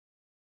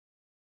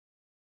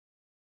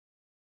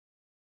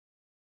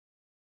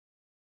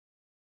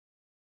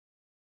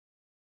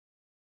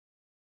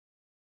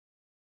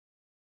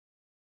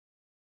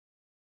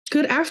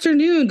Good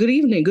afternoon, good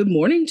evening, good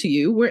morning to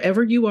you,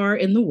 wherever you are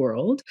in the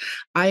world.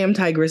 I am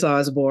Tigress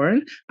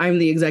Osborn. I'm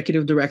the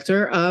Executive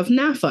Director of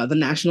NAAFA, the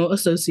National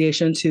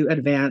Association to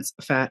Advance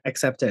Fat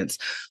Acceptance.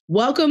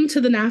 Welcome to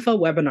the NAAFA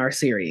Webinar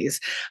Series.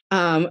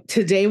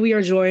 Today we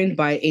are joined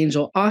by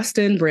Angel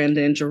Austin,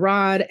 Brandon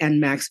Jerrod, and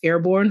Max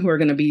Airborne, who are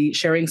going to be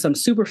sharing some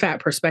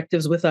Superfat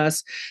perspectives with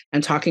us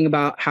and talking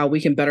about how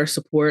we can better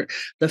support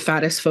the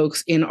fattest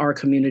folks in our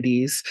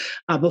communities.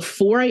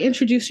 Before I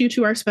introduce you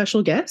to our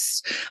special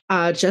guests,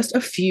 just a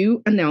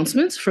few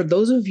announcements. For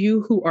those of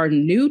you who are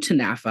new to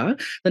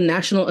NAAFA, the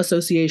National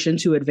Association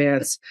to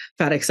Advance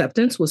Fat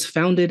Acceptance was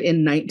founded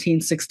in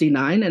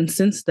 1969 and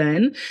since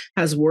then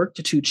has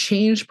worked to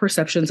change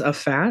perceptions of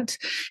fat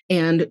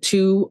and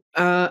to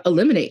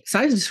eliminate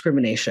size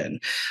discrimination.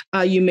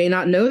 You may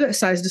not know that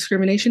size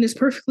discrimination is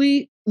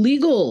perfectly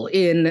legal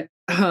in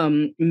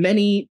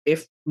many,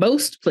 if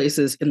most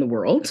places in the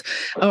world,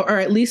 or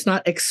at least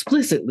not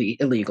explicitly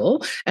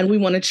illegal. And we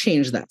want to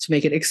change that to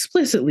make it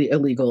explicitly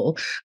illegal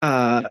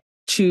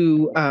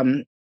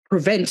to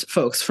prevent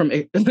folks from,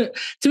 to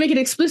make it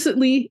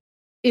explicitly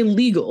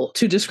illegal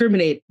to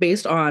discriminate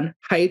based on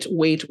height,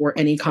 weight, or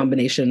any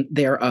combination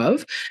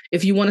thereof.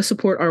 If you want to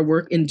support our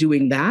work in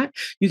doing that,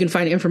 you can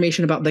find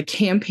information about the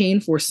Campaign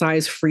for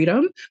Size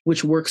Freedom,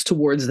 which works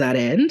towards that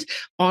end,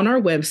 on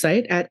our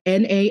website at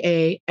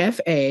NAAFA.org.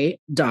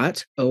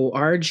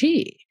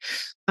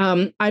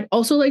 I'd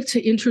also like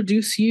to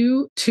introduce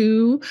you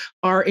to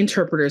our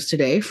interpreters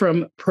today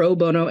from Pro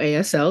Bono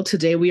ASL.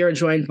 Today we are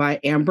joined by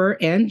Amber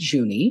and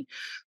Junie.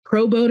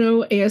 Pro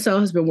Bono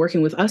ASL has been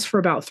working with us for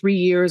about 3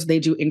 years. They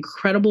do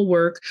incredible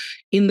work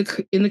in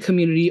the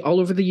community all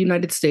over the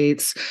United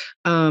States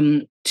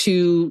to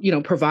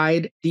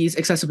provide these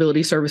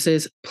accessibility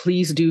services.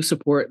 Please do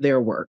support their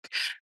work.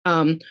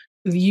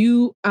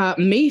 You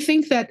may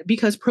think that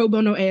because Pro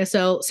Bono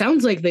ASL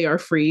sounds like they are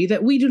free,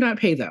 that we do not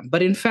pay them.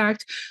 But in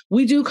fact,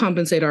 we do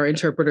compensate our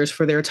interpreters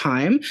for their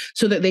time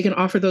so that they can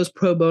offer those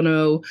pro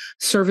bono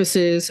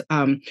services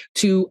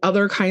to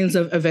other kinds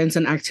of events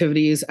and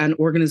activities and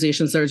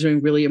organizations that are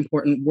doing really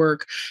important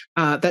work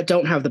that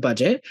don't have the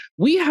budget.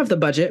 We have the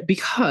budget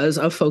because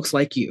of folks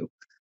like you.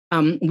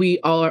 We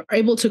are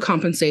able to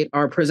compensate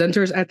our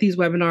presenters at these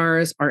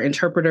webinars, our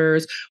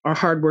interpreters, our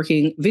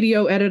hardworking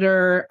video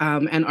editor,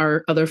 and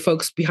our other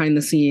folks behind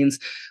the scenes,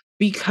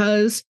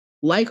 because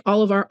like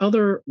all of our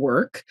other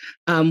work,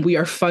 we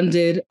are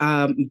funded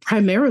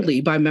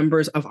primarily by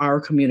members of our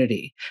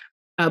community.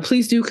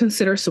 Please do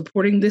consider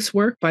supporting this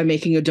work by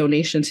making a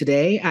donation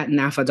today at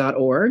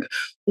NAAFA.org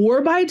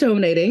or by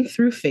donating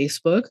through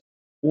Facebook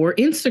or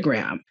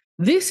Instagram.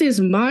 This is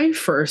my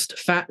first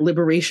Fat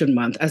Liberation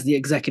Month as the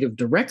executive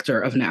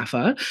director of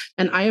NAAFA,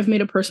 and I have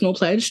made a personal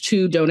pledge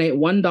to donate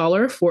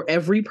 $1 for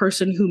every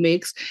person who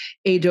makes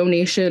a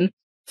donation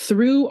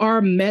through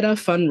our Meta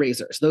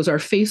fundraisers. Those are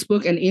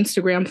Facebook and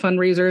Instagram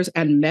fundraisers,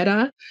 and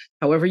Meta,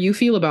 however you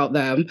feel about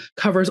them,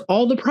 covers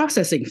all the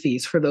processing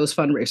fees for those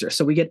fundraisers.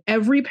 So we get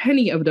every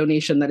penny of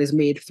donation that is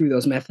made through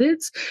those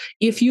methods.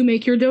 If you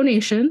make your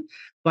donation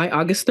by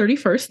August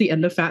 31st, the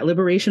end of Fat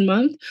Liberation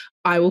Month,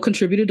 I will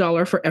contribute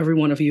 $1 for every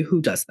one of you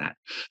who does that.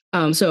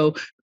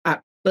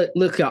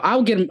 Look, y'all,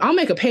 I'll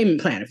make a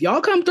payment plan. If y'all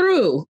come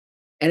through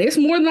and it's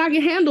more than I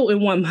can handle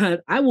in 1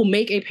 month, I will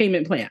make a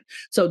payment plan.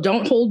 So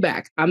don't hold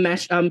back. I'm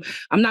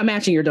not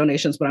matching your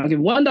donations, but I'll give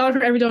 $1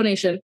 for every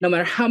donation, no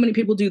matter how many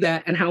people do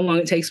that and how long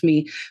it takes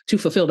me to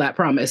fulfill that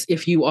promise.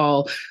 If you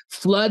all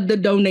flood the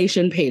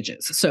donation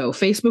pages, so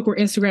Facebook or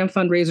Instagram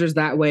fundraisers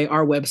that way,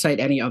 our website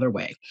any other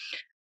way.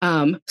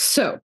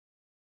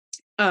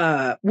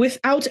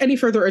 Without any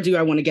further ado,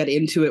 I want to get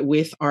into it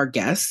with our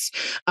guests.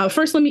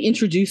 First, let me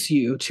introduce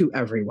you to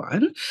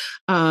everyone.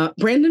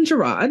 Brandon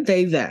Jerrod,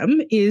 they,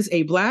 them, is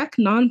a Black,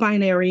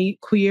 non-binary,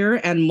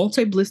 queer, and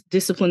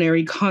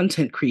multidisciplinary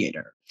content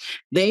creator.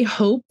 They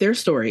hope their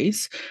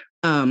stories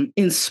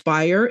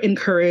inspire,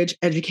 encourage,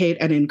 educate,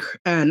 I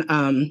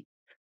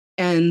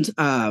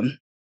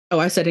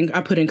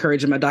put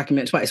encourage in my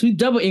document twice. We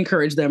double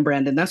encourage them,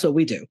 Brandon. That's what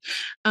we do.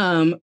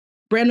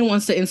 Brandon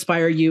wants to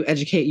inspire you,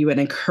 educate you, and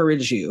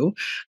encourage you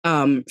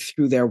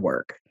through their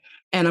work.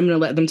 And I'm going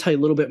to let them tell you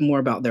a little bit more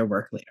about their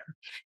work later.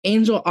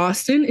 Angel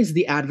Austin is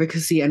the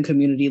advocacy and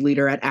community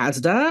leader at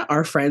ASDA,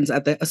 our friends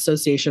at the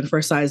Association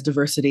for Size,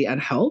 Diversity,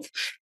 and Health.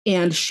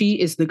 And she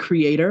is the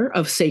creator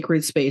of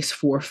Sacred Space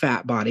for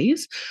Fat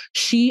Bodies.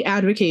 She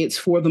advocates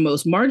for the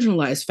most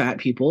marginalized fat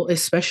people,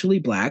 especially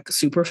Black,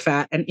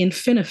 Superfat, and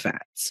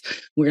infinifats.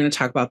 We're going to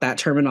talk about that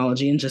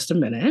terminology in just a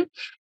minute.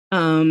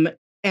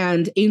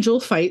 And Angel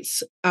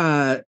fights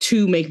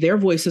to make their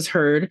voices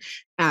heard,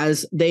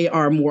 as they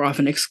are more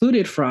often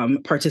excluded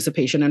from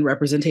participation and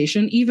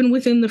representation, even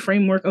within the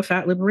framework of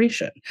fat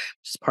liberation,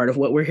 which is part of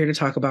what we're here to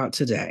talk about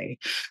today.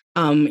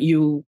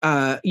 You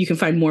can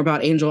find more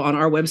about Angel on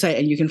our website,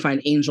 and you can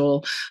find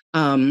Angel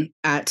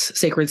at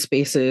Sacred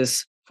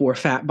Spaces for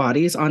Fat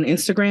Bodies on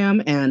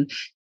Instagram and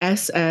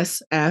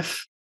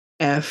SSFFB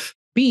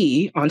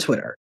on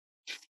Twitter.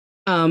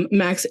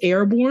 Max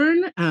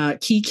Airborne,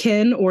 he,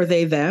 Ken, or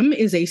they, them,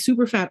 is a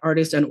Superfat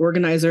artist and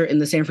organizer in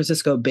the San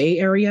Francisco Bay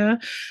Area.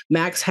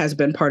 Max has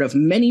been part of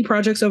many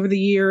projects over the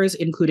years,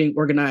 including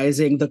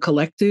organizing the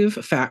collective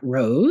Fat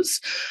Rose,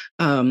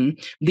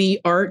 the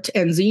art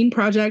and zine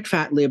project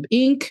Fat Lib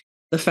Inc.,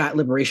 the Fat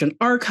Liberation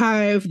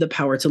Archive, the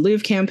Power to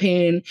Live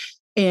campaign,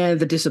 and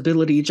the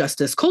Disability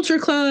Justice Culture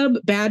Club,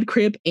 Bad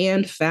Crip,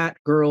 and Fat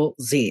Girl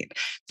Zine.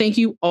 Thank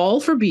you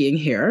all for being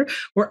here.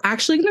 We're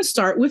actually going to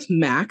start with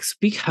Max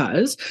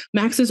because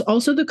Max is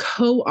also the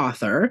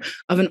co-author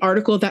of an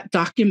article that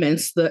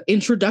documents the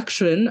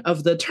introduction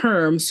of the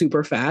term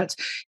superfat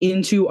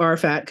into our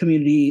fat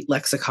community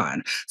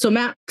lexicon. So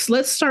Max,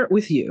 let's start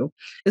with you.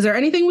 Is there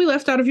anything we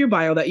left out of your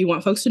bio that you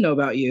want folks to know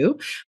about you?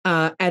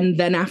 And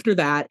then after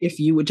that,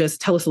 if you would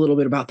just tell us a little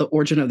bit about the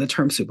origin of the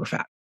term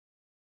superfat.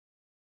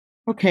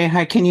 Okay.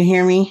 Hi. Can you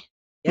hear me?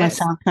 Yes.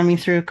 My sound coming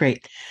through?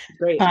 Great.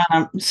 Great.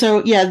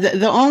 So yeah,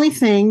 the only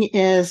thing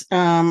is,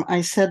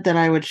 I said that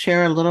I would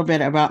share a little bit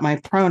about my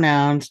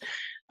pronouns.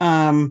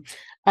 I'm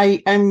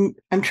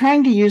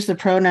trying to use the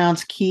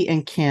pronouns key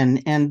and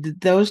kin, and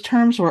those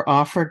terms were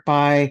offered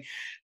by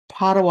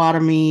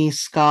Potawatomi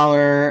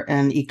scholar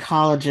and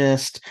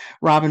ecologist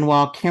Robin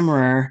Wall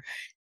Kimmerer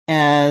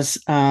as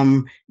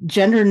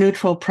gender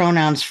neutral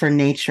pronouns for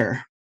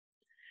nature.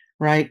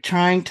 Right?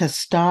 Trying to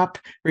stop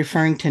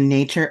referring to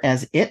nature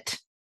as it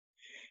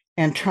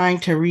and trying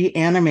to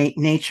reanimate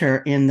nature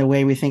in the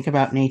way we think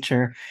about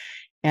nature.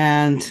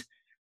 And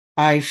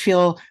I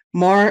feel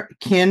more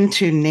kin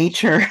to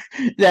nature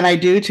than I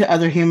do to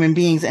other human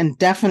beings, and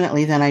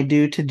definitely than I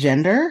do to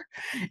gender.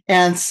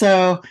 And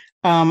so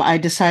I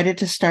decided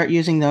to start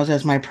using those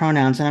as my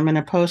pronouns. And I'm going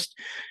to post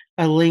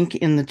a link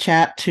in the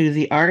chat to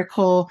the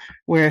article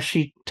where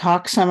she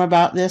talks some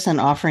about this and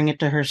offering it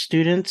to her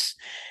students.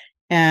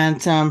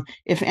 And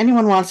if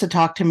anyone wants to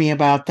talk to me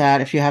about that,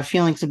 if you have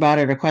feelings about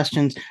it or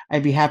questions,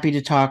 I'd be happy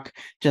to talk.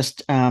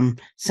 Just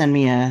send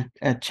me a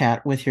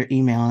chat with your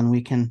email and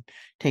we can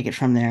take it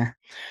from there.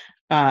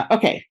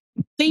 Okay.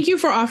 Thank you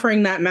for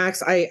offering that,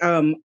 Max. I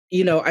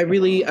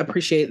really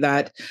appreciate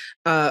that.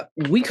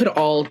 We could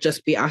all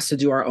just be asked to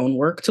do our own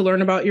work to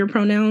learn about your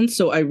pronouns.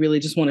 So I really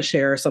just want to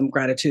share some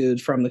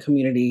gratitude from the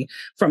community,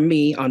 from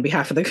me on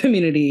behalf of the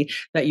community,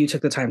 that you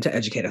took the time to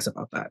educate us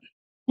about that.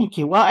 Thank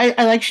you. Well,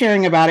 I like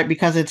sharing about it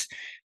because it's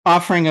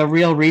offering a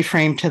real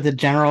reframe to the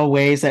general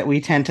ways that we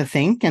tend to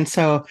think. And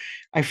so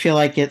I feel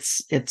like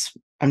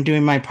I'm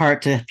doing my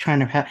part to trying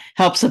to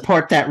help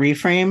support that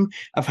reframe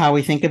of how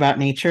we think about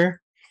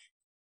nature.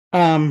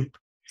 And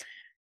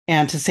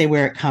to say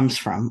where it comes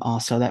from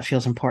also. That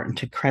feels important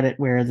to credit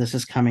where this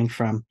is coming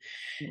from.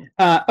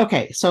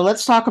 Okay, so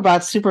let's talk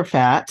about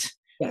superfat.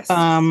 Yes.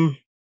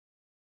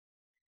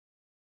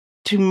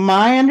 To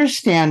my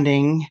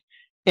understanding,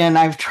 and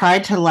I've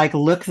tried to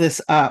look this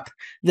up,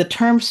 the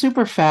term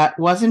superfat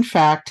was in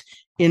fact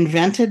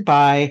invented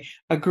by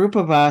a group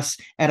of us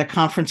at a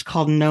conference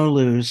called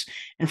NOLOSE.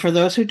 And for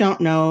those who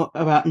don't know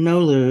about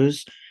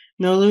NOLOSE,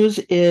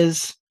 NOLOSE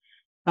is,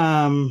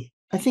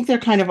 I think they're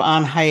kind of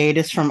on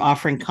hiatus from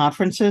offering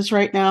conferences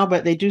right now,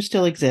 but they do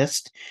still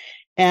exist.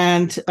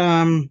 And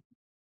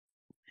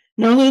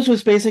NOLOSE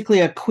was basically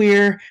a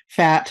queer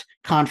fat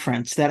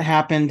conference that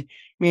happened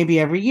maybe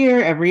every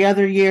year, every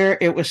other year.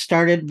 It was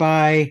started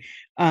by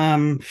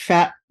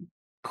fat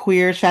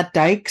queers, fat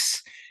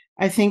dykes,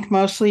 I think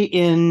mostly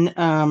in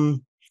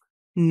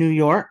New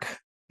York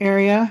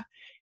area.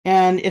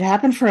 And it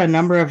happened for a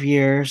number of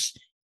years.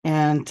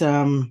 And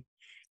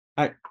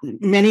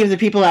many of the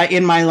people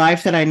in my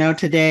life that I know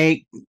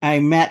today, I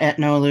met at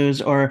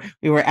NOLOSE, or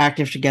we were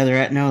active together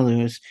at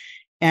NOLOSE.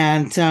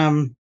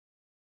 And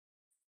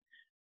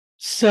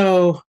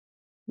so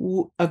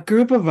a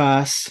group of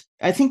us,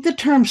 I think the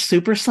term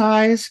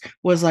supersize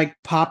was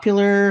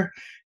popular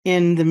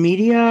in the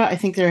media. I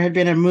think there had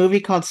been a movie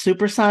called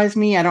Supersize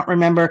Me. I don't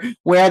remember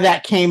where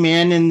that came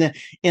in the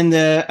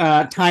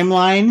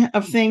timeline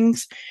of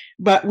things,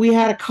 but we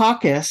had a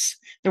caucus.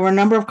 There were a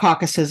number of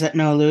caucuses at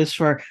NOLOSE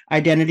for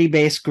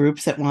identity-based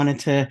groups that wanted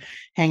to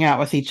hang out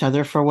with each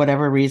other for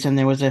whatever reason.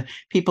 There was a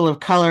people of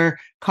color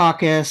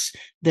caucus.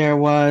 There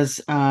was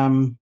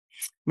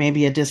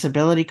maybe a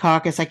disability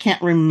caucus. I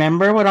can't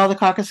remember what all the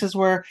caucuses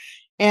were.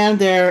 And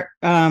there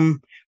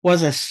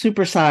was a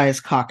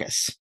supersize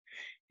caucus.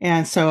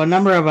 And so a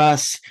number of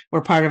us were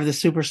part of the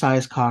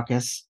supersize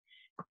caucus.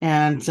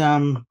 And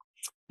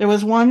there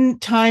was one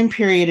time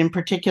period in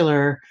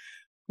particular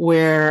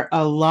where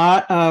a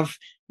lot of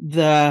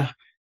the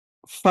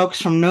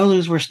folks from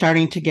NOLOSE were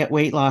starting to get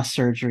weight loss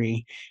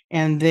surgery.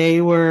 And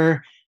they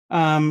were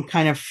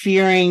kind of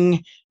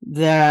fearing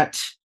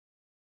that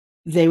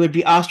they would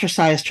be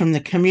ostracized from the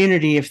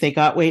community if they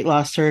got weight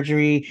loss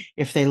surgery,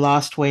 if they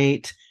lost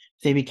weight,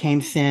 if they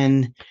became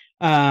thin.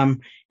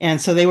 And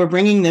so they were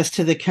bringing this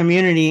to the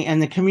community,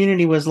 and the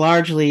community was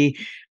largely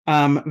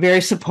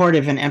very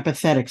supportive and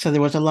empathetic. So there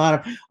was a lot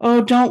of,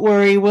 oh, don't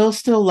worry, we'll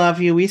still love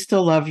you. We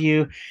still love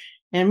you.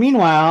 And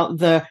meanwhile,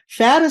 the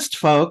fattest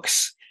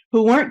folks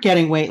who weren't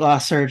getting weight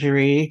loss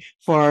surgery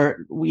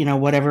for,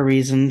 whatever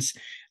reasons,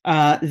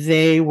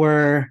 they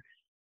were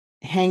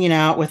hanging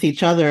out with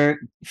each other,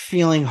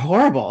 feeling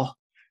horrible,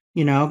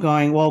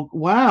 going, well,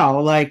 wow,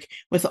 like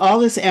with all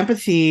this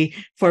empathy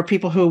for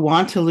people who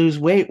want to lose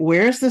weight,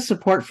 where's the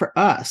support for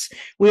us?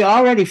 We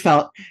already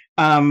felt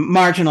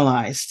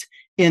marginalized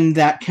in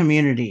that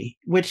community,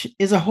 which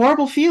is a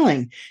horrible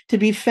feeling, to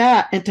be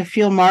fat and to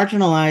feel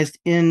marginalized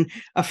in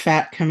a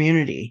fat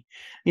community.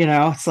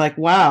 It's like,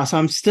 wow, so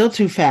I'm still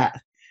too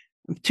fat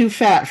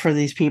for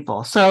these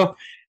people. So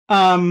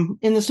in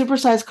the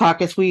Supersize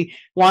Caucus, we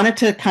wanted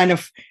to kind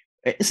of,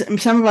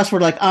 some of us were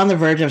like on the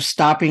verge of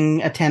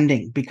stopping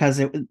attending because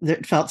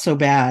it felt so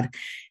bad.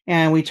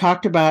 And we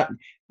talked about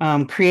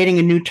creating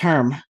a new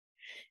term.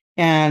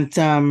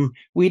 And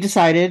we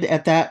decided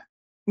at that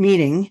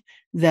meeting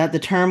that the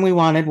term we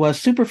wanted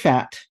was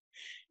Superfat.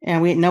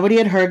 And nobody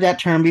had heard that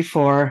term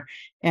before.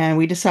 And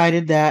we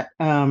decided that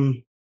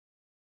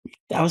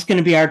that was going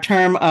to be our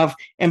term of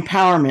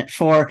empowerment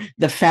for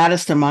the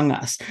fattest among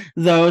us,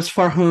 those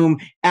for whom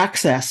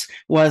access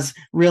was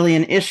really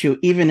an issue,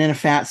 even in a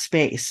fat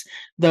space,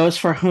 those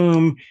for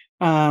whom,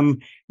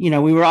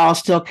 we were all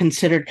still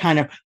considered kind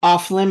of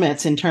off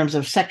limits in terms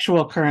of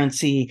sexual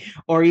currency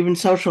or even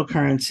social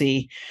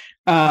currency,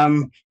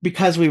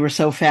 because we were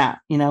so fat,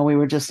 we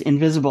were just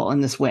invisible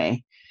in this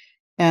way.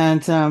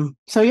 And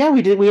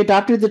we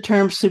adopted the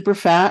term super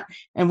fat,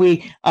 and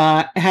we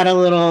had a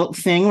little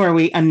thing where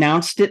we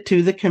announced it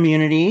to the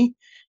community.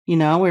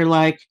 We're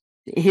like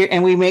here,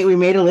 and we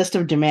made a list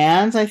of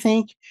demands, I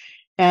think,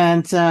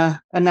 and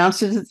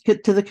announced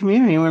it to the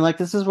community. And we're like,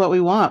 this is what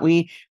we want.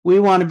 We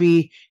want to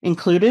be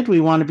included.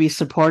 We want to be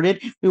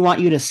supported. We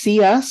want you to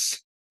see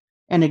us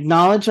and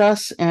acknowledge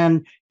us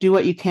and do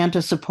what you can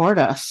to support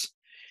us.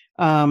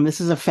 This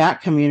is a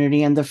fat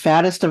community, and the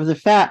fattest of the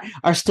fat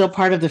are still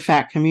part of the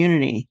fat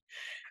community.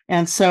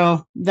 And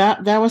so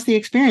that was the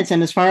experience.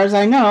 And as far as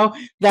I know,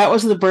 that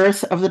was the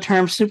birth of the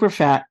term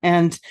superfat.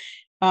 And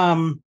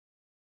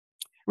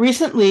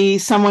recently,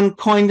 someone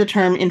coined the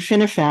term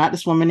infinifat,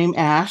 this woman named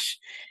Ash,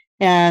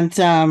 and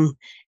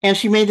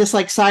she made this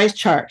like size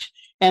chart.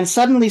 And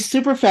suddenly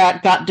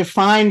superfat got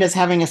defined as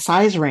having a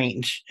size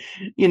range,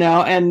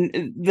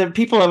 and the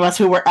people of us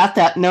who were at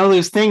that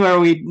NOLOSE thing where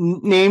we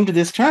named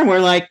this term, were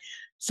like,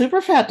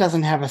 superfat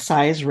doesn't have a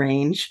size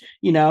range,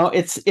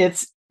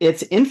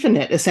 it's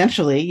infinite,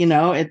 essentially,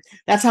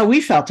 that's how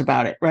we felt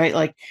about it, right?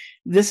 Like,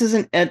 this is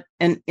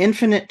an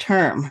infinite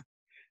term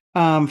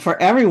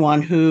for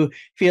everyone who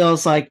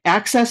feels like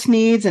access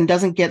needs and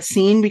doesn't get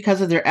seen because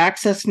of their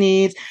access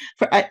needs.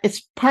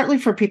 It's partly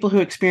for people who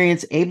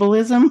experience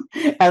ableism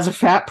as a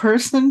fat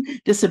person,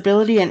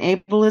 disability and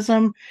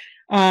ableism.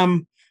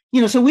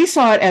 So we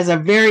saw it as a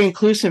very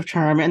inclusive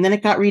term, and then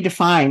it got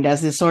redefined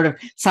as this sort of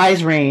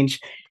size range.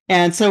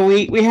 And so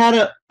we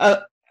had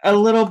a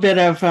little bit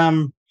of,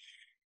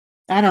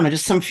 I don't know,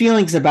 just some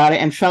feelings about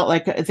it, and felt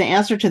like the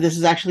answer to this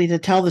is actually to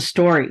tell the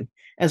story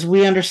as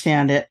we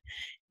understand it,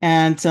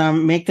 and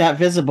make that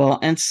visible.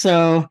 And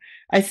so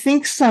I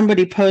think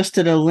somebody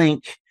posted a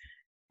link.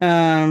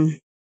 I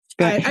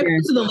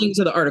posted the link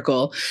to the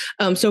article.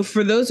 So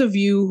for those of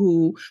you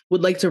who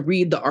would like to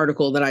read the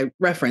article that I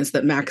referenced,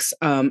 that Max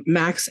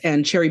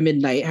and Cherry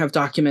Midnight have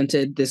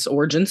documented this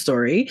origin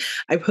story,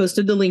 I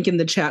posted the link in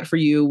the chat for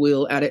you.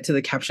 We'll add it to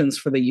the captions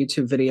for the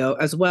YouTube video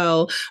as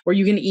well, or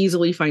you can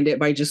easily find it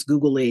by just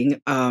Googling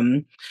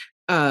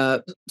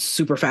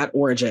super fat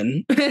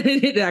origin.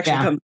 It actually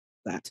comes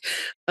with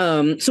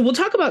that. So we'll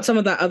talk about some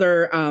of the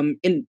other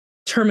in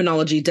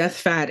terminology, death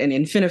fat and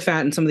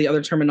infinifat, and some of the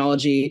other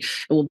terminology.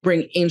 And we'll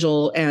bring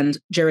Angel and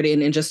Jerrod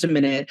in just a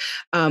minute.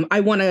 I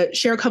want to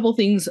share a couple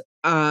things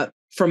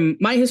from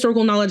my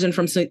historical knowledge and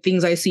from some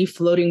things I see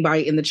floating by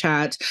in the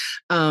chat.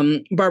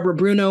 Barbara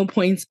Bruno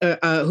points,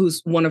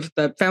 who's one of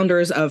the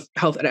founders of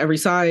Health at Every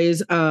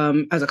Size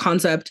as a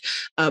concept,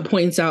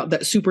 points out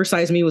that Super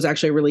Size Me was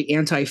actually a really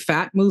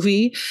anti-fat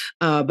movie,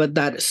 but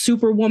that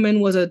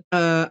Superwoman was a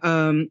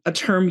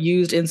term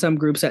used in some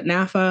groups at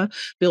NAAFA.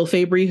 Bill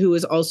Fabry, who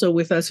is also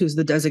with us, who's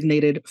the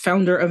designated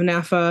founder of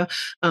NAAFA,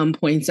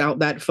 points out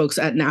that folks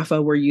at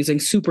NAAFA were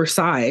using Super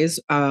Size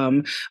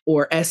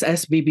or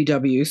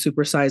SSBBW,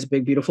 Super Size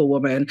Big Beautiful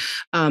Woman,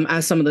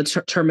 as some of the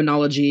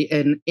terminology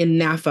in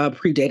NAAFA,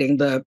 predating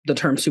the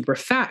term super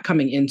fat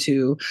coming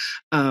into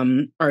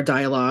our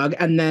dialogue.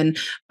 And then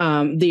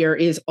there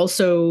is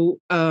also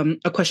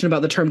a question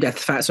about the term death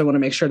fat. So I want to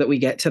make sure that we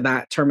get to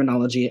that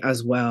terminology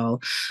as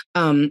well.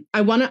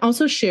 I want to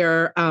also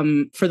share,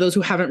 for those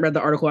who haven't read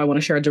the article, I want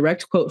to share a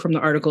direct quote from the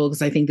article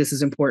because I think this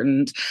is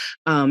important.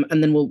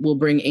 And then we'll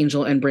bring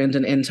Angel and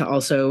Brandon in to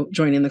also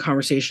join in the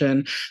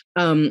conversation.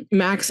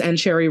 Max and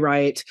Cherry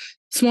write,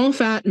 small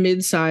fat,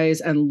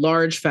 mid-size, and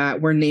large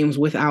fat were names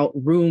without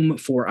room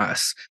for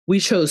us. We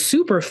chose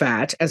super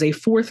fat as a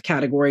fourth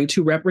category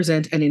to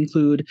represent and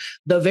include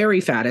the very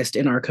fattest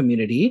in our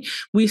community.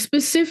 We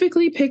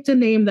specifically picked a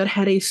name that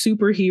had a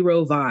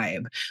superhero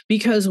vibe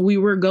because we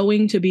were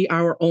going to be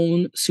our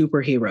own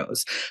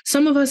superheroes.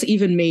 Some of us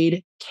even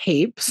made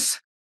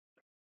capes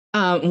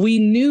We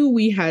knew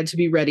we had to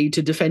be ready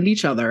to defend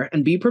each other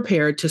and be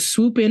prepared to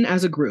swoop in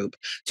as a group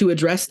to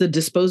address the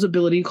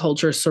disposability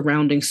culture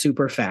surrounding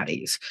super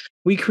fatties.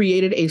 We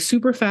created a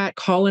super fat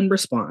call and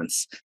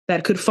response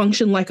that could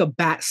function like a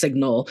bat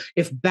signal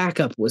if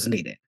backup was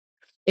needed.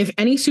 If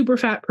any super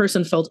fat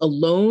person felt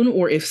alone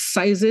or if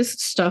sizist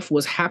stuff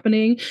was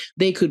happening,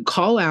 they could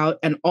call out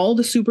and all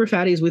the super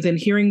fatties within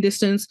hearing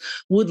distance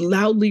would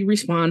loudly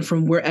respond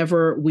from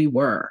wherever we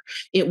were.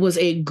 It was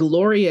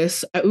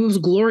glorious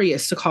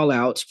to call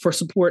out for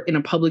support in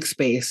a public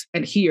space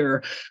and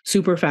hear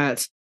super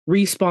fats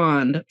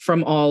respond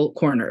from all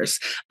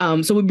corners.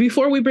 So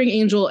before we bring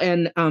Angel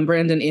and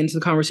Brandon into the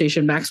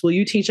conversation, Max, will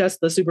you teach us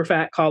the super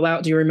fat call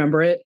out? Do you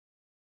remember it?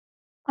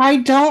 I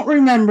don't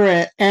remember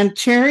it. And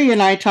Cherry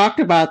and I talked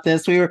about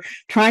this. We were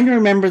trying to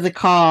remember the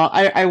call.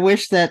 I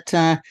wish that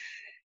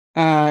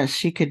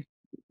she could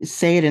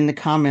say it in the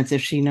comments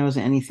if she knows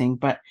anything,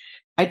 but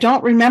I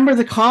don't remember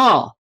the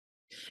call.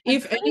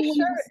 If anyone,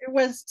 sure it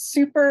was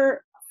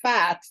super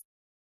fat.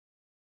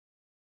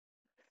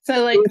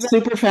 So like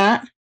super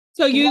fat.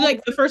 So you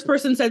like the first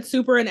person said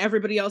super and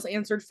everybody else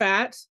answered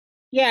fat?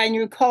 Yeah, and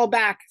you would call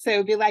back. So it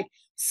would be like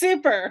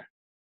super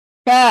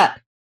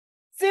fat.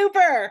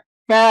 Super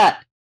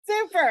fat.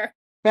 Super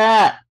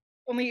fat.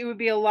 Only it would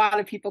be a lot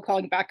of people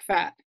calling back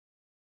fat.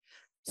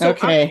 So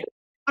okay.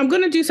 I'm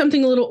going to do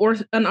something a little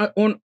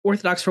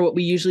unorthodox for what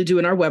we usually do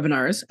in our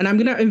webinars. And I'm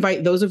going to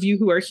invite those of you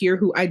who are here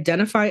who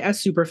identify as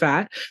super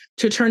fat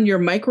to turn your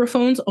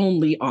microphones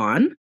only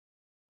on.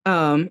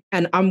 And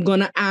I'm going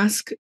to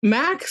ask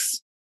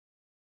Max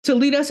to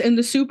lead us in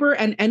the super,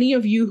 and any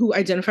of you who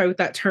identify with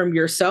that term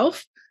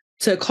yourself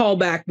to call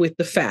back with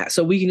the fat.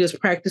 So we can just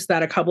practice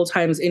that a couple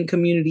times in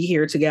community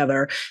here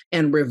together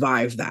and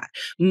revive that.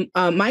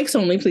 Mics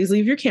only, please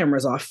leave your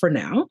cameras off for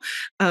now.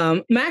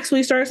 Max, will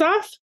you start us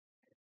off?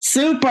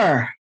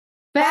 Super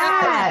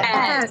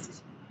fat.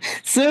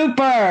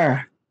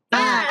 Super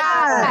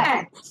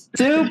fat.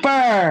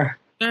 Super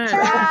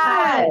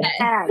fat.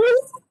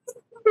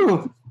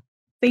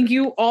 Thank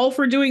you all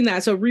for doing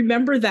that. So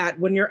remember that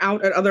when you're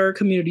out at other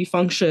community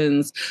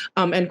functions,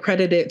 and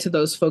credit it to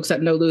those folks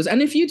at No Lose.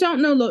 And if you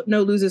don't know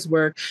No Lose's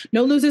work,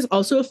 No Lose is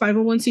also a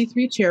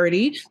 501c3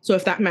 charity. So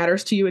if that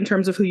matters to you in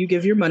terms of who you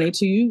give your money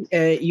to,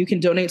 you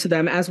can donate to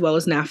them as well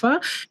as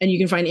NAAFA. And you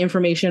can find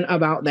information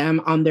about them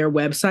on their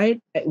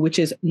website, which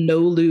is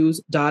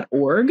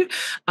nolose.org.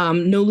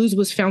 No Lose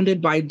was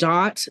founded by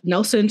Dot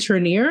Nelson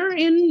Turnier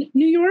in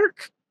New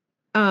York.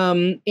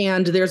 And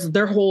there's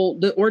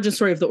the origin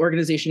story of the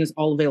organization is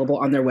all available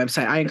on their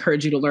website. I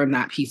encourage you to learn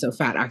that piece of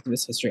fat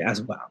activist history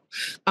as well.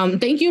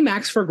 Thank you,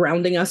 Max, for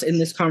grounding us in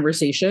this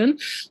conversation.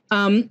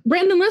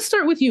 Brandon, let's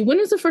start with you. When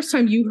is the first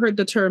time you heard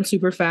the term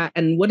super fat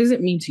and what does it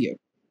mean to you?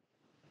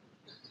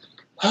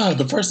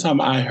 The first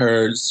time I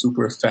heard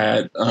super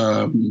fat,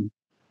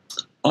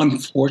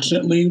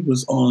 unfortunately,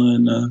 was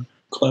on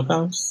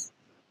Clubhouse.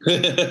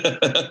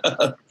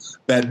 That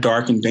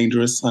dark and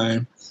dangerous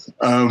time.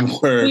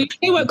 Will you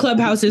say what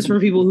Clubhouse is for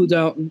people who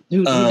don't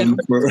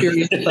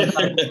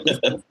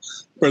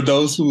for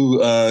those who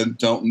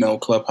don't know,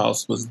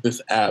 Clubhouse was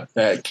this app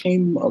that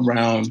came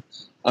around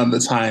the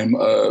time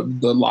of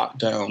the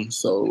lockdown,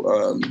 so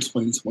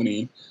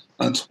 2020,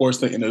 towards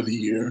the end of the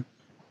year.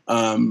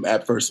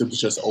 At first, it was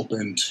just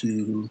open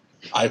to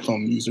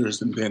iPhone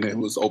users, and then it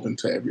was open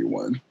to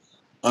everyone.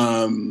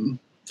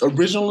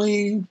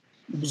 Originally,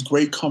 it was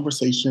great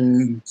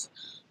conversations,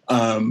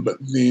 but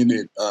then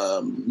it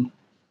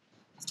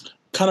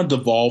kind of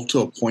devolved to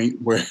a point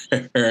where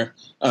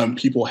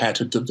people had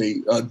to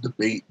debate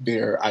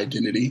their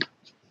identity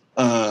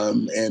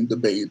and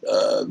debate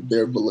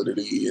their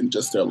validity and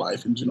just their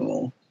life in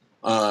general.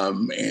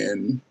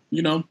 And,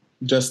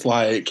 just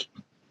like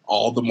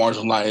all the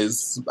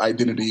marginalized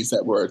identities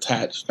that were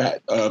attached,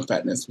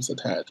 fatness was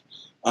attached.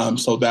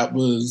 So that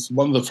was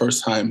one of the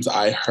first times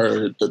I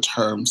heard the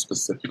term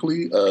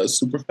specifically,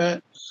 super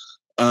fat.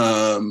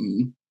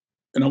 And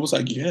I was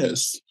like,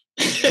 yes.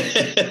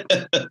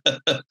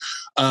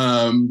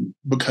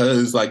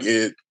 Because like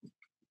it,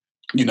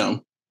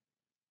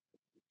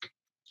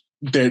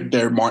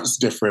 there marks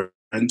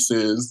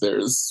differences.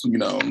 There's,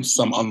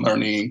 some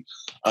unlearning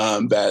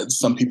that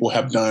some people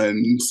have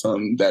done,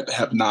 some that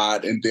have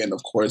not. And then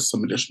of course,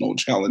 some additional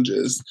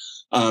challenges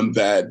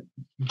that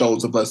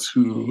those of us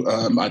who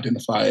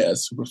identify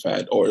as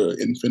superfat or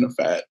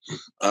infinifat,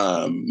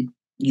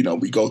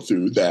 we go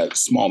through that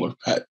smaller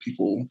fat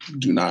people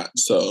do not.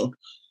 So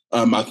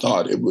I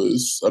thought it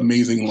was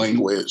amazing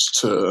language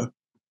to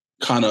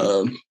kind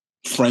of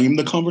frame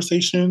the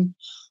conversation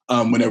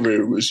whenever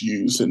it was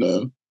used in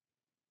a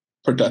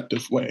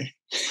productive way.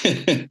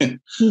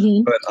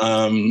 Mm-hmm. But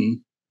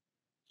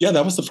yeah,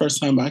 that was the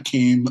first time I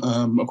came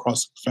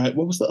across fat.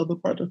 What was the other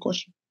part of the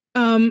question?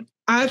 How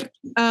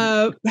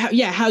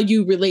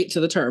you relate to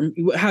the term,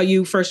 how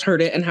you first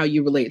heard it and how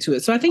you relate to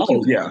it. So I think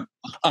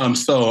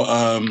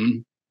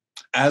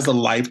as a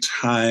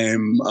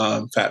lifetime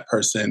fat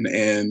person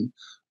and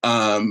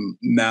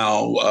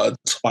now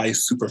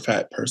twice super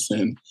fat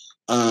person,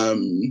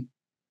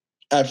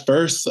 at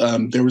first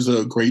there was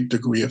a great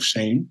degree of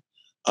shame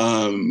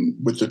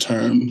with the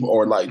term,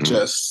 or like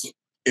just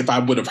if I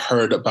would have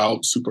heard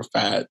about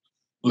Superfat,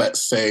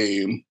 let's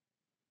say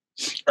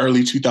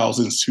early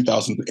 2000s,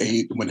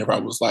 2008, whenever I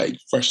was like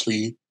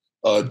freshly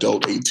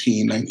adult,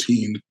 18,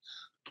 19,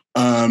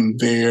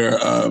 there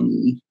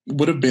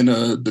would have been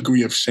a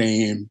degree of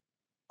shame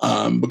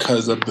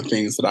because of the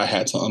things that I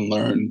had to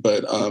unlearn.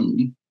 But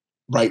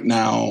right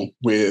now,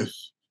 with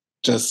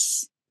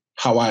just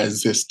how I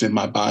exist in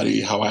my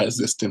body, how I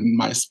exist in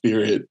my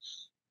spirit,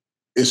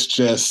 it's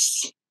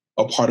just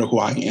a part of who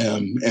I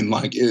am. And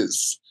like,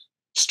 it's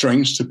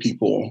strange to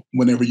people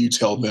whenever you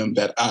tell them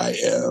that I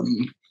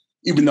am,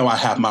 even though I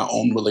have my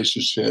own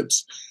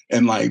relationships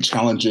and like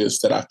challenges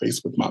that I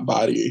face with my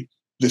body,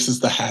 this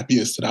is the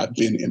happiest that I've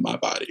been in my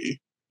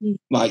body.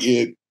 Like,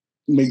 it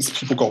makes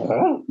people go,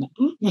 oh.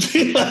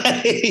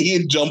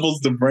 It jumbles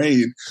the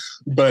brain.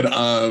 But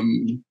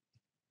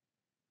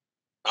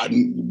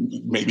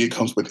maybe it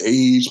comes with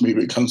age,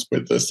 maybe it comes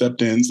with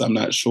acceptance, I'm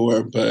not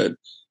sure. But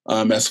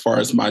as far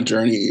as my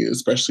journey,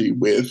 especially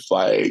with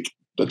like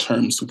the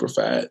term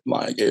Superfat,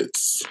 like it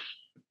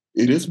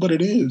is what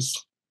it is.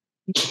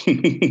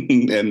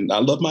 And I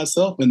love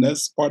myself, and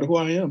that's part of who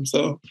I am.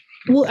 So,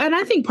 well, and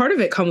I think part of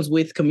it comes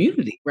with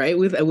community, right?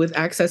 With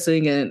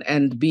accessing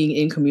and being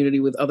in community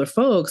with other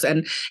folks.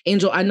 And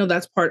Angel, I know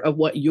that's part of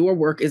what your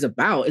work is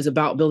about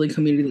building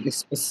community that is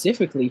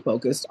specifically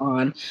focused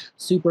on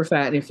super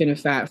fat and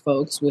infinifat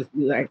folks, with,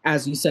 like,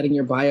 as you said in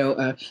your bio,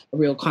 a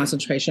real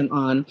concentration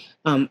on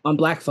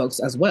Black folks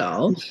as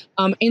well.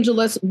 Angel,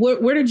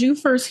 where did you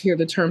first hear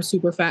the term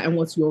super fat, and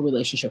what's your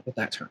relationship with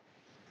that term?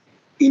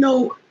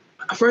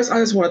 First, I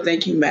just want to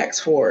thank you, Max,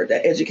 for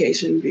that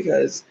education,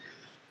 because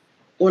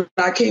when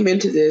I came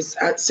into this,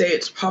 I'd say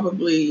it's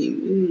probably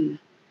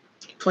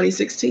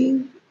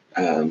 2016,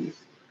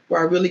 where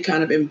I really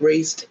kind of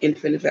embraced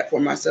infinifat for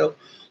myself,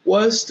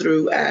 was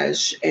through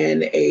Ash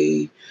and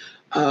a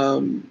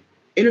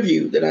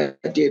interview that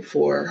I did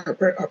for her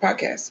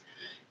podcast.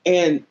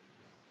 And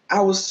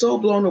I was so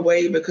blown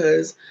away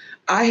because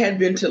I had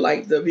been to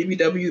like the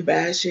BBW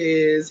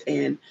bashes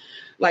and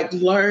like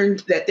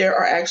learned that there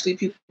are actually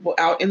people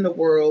out in the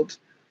world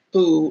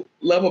who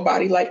love a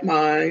body like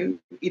mine,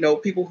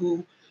 people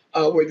who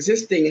were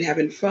existing and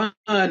having fun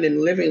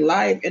and living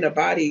life in a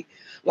body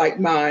like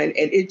mine.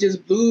 And it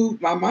just blew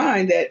my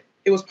mind that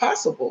it was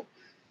possible.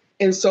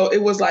 And so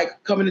it was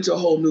like coming into a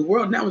whole new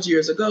world. And that was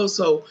years ago.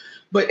 So,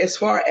 but as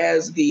far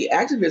as the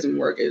activism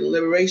work and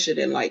liberation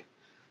and like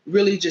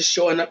really just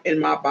showing up in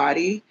my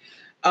body,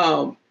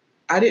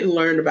 I didn't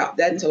learn about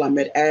that until I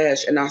met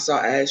Ash, and I saw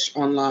Ash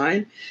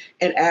online,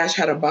 and Ash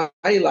had a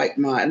body like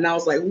mine. And I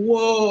was like,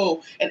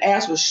 whoa. And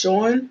Ash was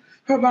showing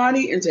her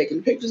body and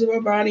taking pictures of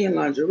her body in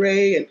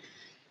lingerie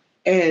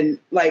and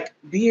like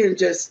being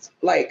just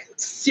like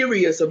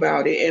serious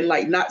about it and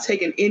like not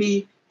taking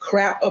any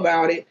crap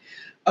about it.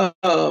 I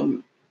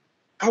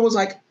was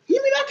like,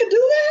 you mean I can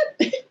do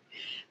that?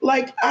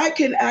 Like, I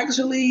can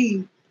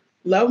actually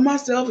love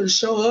myself and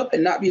show up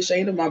and not be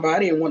ashamed of my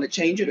body and want to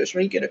change it or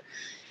shrink it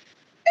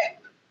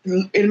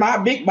in my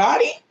big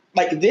body,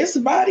 like this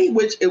body,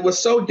 which it was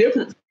so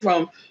different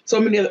from so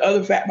many of the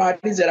other fat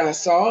bodies that I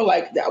saw,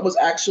 like that was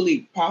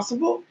actually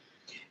possible.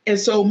 And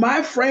so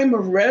my frame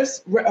of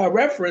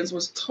reference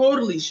was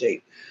totally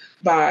shaped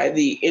by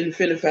the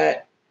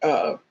infinifat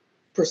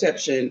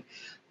perception.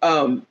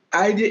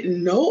 I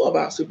didn't know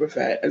about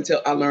superfat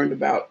until I learned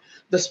about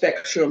the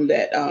spectrum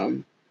that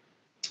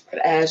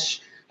Ash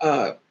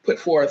put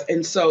forth.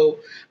 And so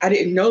I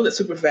didn't know that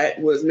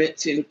superfat was meant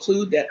to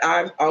include that.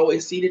 I've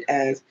always seen it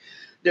as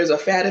there's a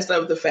fattest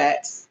of the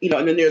fats,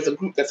 and then there's a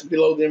group that's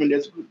below them and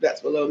there's a group that's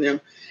below them.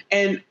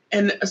 And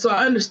so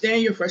I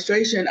understand your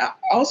frustration. I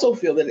also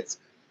feel that it's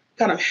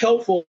kind of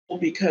helpful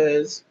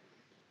because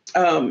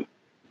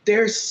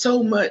there's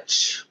so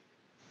much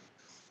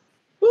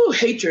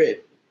hatred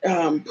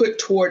put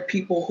toward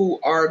people who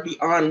are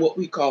beyond what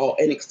we call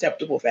an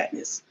acceptable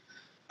fatness.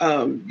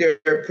 There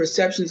are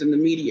perceptions in the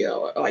media,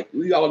 like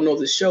we all know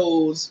the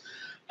shows,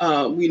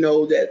 we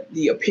know that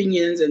the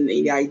opinions and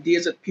the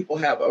ideas that people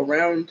have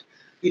around,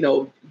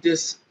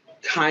 this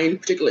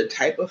particular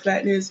type of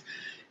fatness.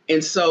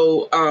 And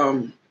so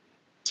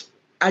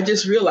I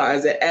just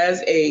realized that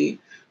as a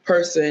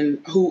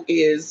person who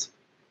is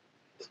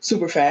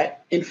super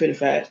fat,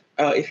 infinifat,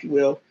 if you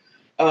will,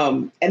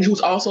 and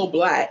who's also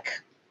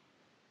Black,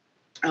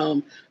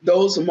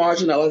 those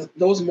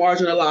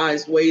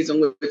marginalized ways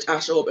in which I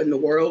show up in the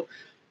world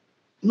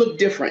look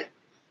different.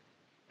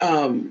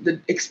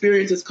 The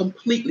experience is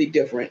completely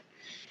different.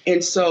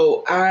 And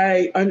so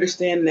I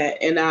understand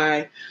that, and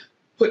I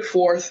put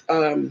forth,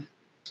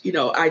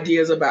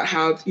 ideas about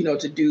how,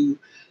 to do,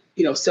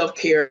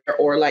 self-care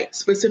or like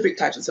specific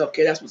types of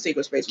self-care. That's what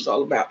Sacred Space was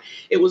all about.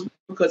 It was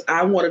because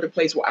I wanted a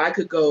place where I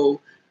could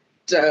go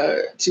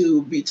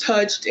to be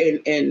touched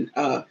and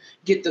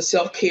get the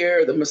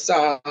self-care, the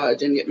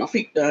massage, and get my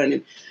feet done.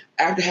 And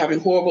after having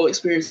horrible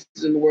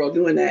experiences in the world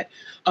doing that,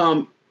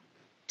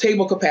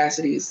 table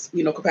capacities,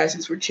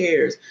 capacities for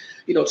chairs,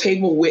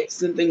 table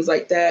widths and things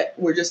like that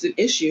were just an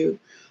issue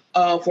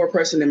for a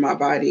person in my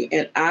body.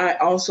 And I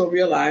also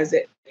realized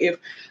that if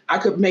I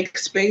could make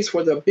space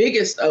for the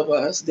biggest of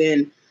us,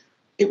 then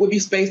it would be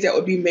space that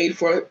would be made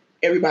for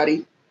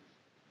everybody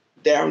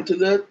down to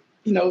the,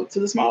 to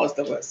the smallest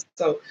of us.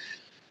 So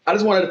I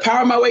just wanted to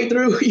power my way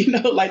through,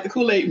 like the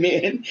Kool-Aid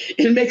man,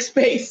 and make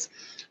space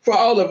for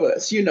all of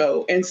us,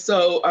 And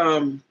so,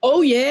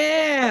 oh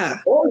yeah.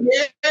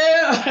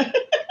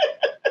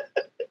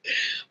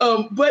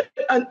 But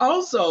and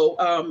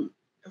also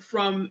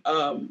from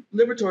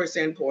liberatory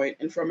standpoint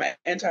and from an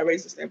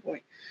anti-racist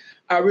standpoint,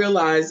 I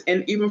realized,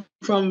 and even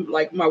from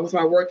like with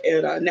my work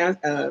at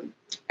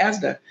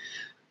ASDA,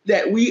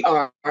 that we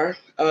are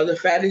the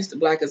fattest,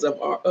 blackest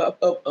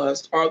of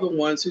us are the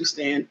ones who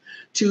stand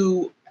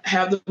to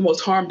have the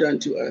most harm done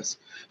to us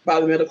by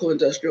the medical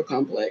industrial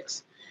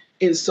complex.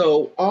 And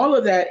so all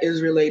of that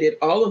is related.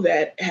 All of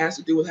that has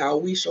to do with how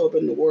we show up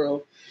in the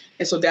world.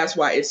 And so that's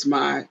why it's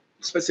my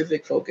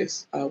specific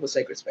focus with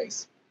Sacred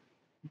Space.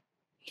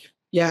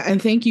 Yeah,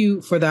 and thank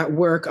you for that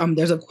work.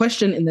 There's a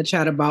question in the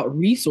chat about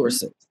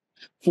resources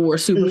for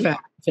Superfat,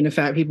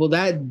 infinifat people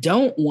that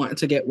don't want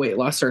to get weight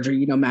loss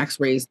surgery. Max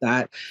raised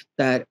that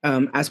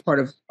as part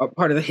of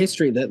the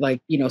history that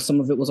some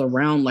of it was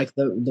around like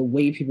the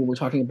way people were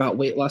talking about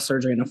weight loss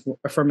surgery and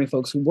affirming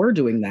folks who were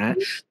doing that.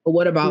 But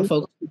what about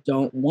folks who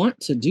don't want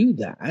to do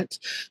that?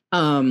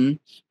 And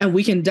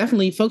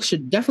folks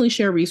should definitely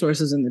share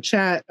resources in the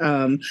chat.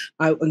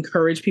 I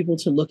encourage people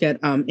to look at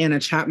Anna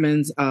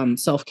Chapman's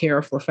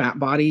Self-Care for Fat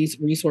Bodies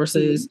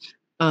resources.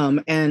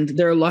 And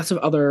there are lots of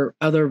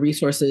other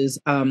resources.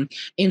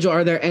 Angel,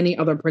 are there any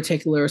other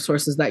particular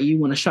sources that you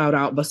want to shout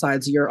out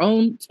besides your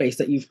own space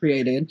that you've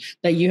created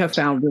that you have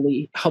found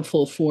really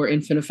helpful for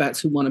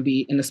infinifats who want to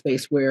be in a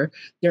space where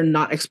they're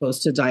not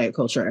exposed to diet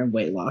culture and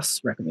weight loss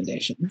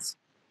recommendations?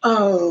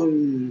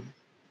 I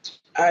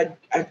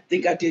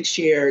think I did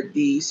share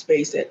the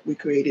space that we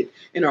created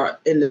in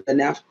the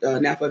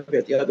NAAFA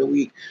event the other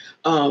week.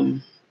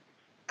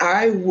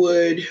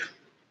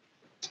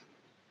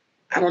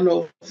 I don't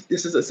know if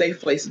this is a safe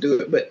place to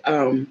do it, but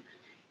how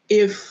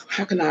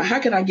can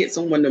I get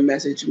someone to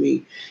message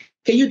me?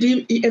 Can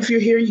you if you're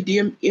here, you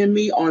DM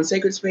me on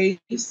Sacred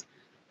Space.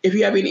 If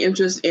you have any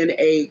interest in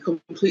a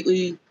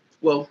completely,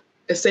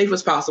 as safe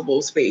as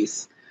possible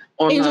space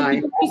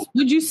online. Angel,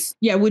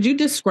 would you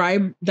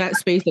describe that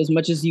space as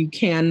much as you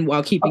can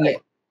while keeping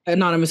it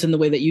anonymous in the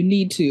way that you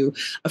need to?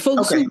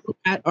 Folks who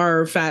at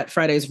our Fat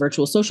Fridays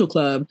virtual social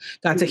club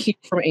got to hear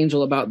from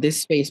Angel about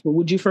this space, but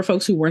would you, for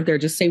folks who weren't there,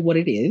 just say what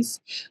it is?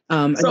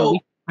 And then we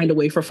can find a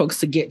way for folks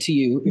to get to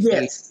you.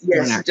 Yes,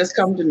 just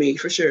come to me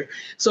for sure.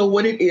 So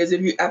what it is,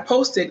 I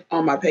posted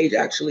on my page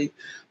actually,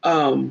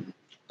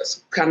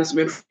 kind of some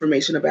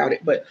information about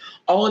it, but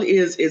all it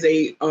is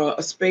a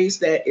space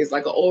that is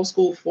like an old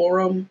school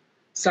forum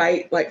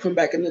site, like from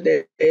back in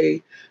the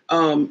day.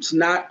 It's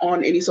not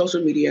on any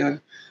social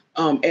media.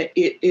 And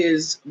it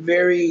is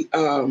very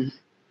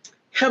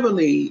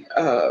heavily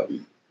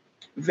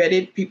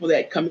vetted. People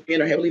that come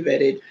in are heavily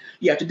vetted.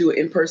 You have to do it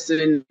in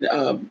person,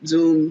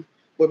 Zoom,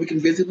 where we can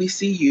visibly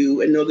see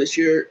you and know that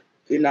you're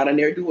not a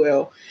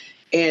ne'er-do-well.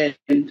 And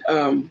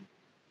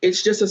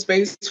it's just a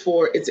space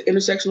it's an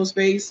intersectional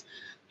space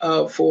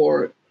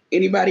for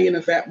anybody in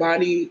a fat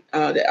body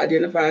that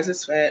identifies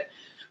as fat.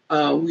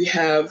 We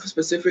have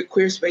specific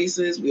queer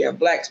spaces. We have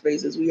Black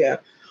spaces. We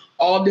have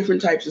all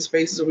different types of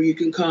spaces where you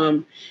can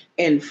come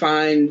and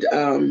find,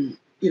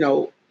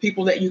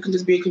 people that you can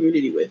just be in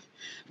community with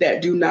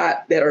that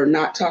are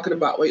not talking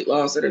about weight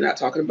loss, that are not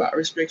talking about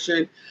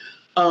restriction.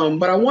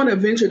 But I want to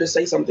venture to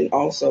say something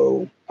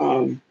also.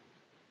 I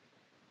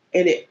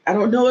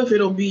don't know if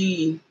it'll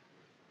be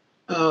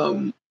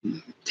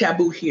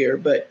taboo here,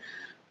 but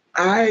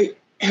I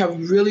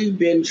have really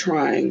been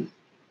trying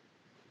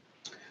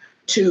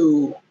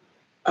to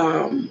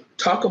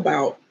talk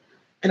about,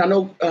 and I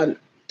know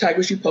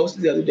Tigress, you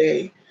posted the other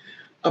day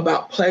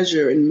about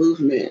pleasure and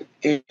movement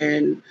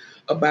and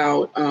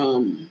about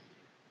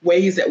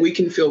ways that we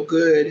can feel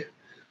good,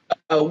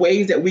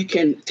 ways that we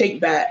can take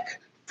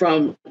back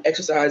from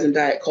exercise and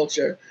diet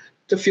culture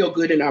to feel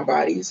good in our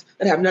bodies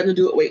that have nothing to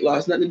do with weight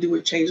loss, nothing to do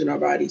with changing our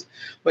bodies,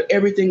 but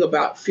everything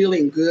about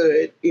feeling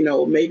good,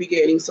 maybe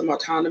getting some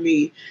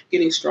autonomy,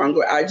 getting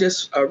stronger. I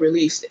just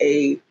released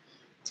a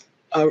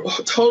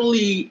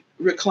totally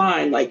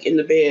reclined, like in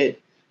the bed,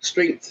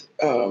 strength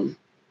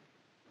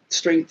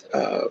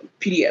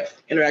PDF,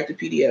 interactive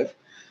PDF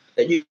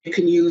that you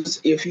can use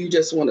if you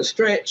just want to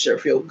stretch or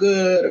feel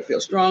good or feel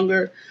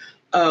stronger.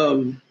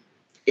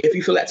 If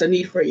you feel that's a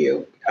need for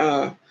you.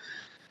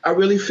 I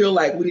really feel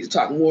like we need to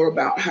talk more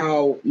about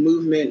how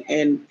movement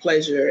and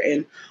pleasure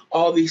and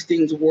all these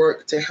things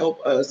work to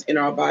help us in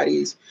our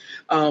bodies,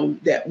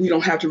 that we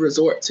don't have to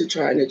resort to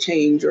trying to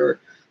change or,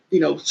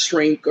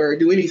 shrink or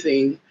do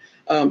anything,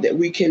 that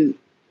we can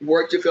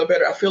work to feel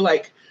better. I feel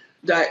like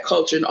diet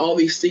culture and all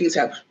these things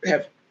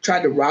have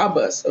tried to rob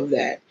us of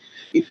that,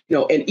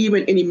 and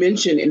even any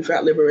mention in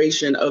fat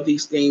liberation of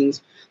these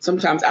things.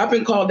 Sometimes I've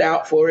been called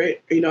out for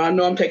it. I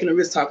know I'm taking a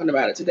risk talking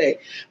about it today,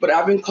 but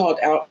I've been called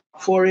out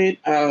for it.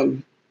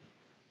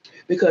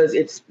 because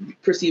it's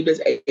perceived as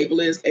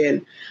ableist.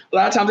 And a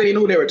lot of times they didn't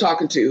know who they were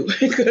talking to,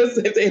 because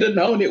if they'd have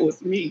known it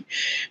was me,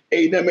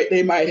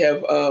 they might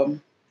have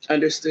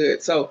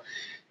understood. So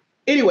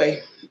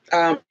anyway,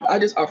 I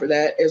just offer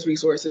that as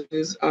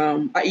resources.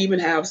 I even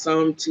have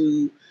some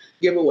to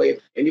give away if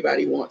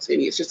anybody wants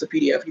any. It's just a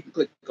PDF. You can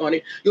click on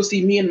it. You'll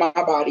see me and my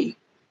body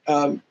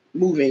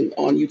moving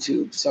on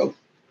YouTube. So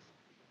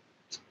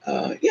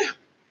yeah.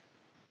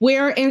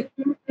 Where, and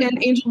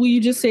Angel, will you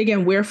just say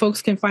again where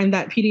folks can find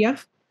that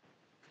PDF?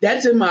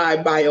 That's in my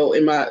bio,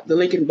 the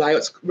link in bio.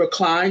 It's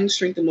Recline,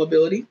 Strength and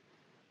Mobility.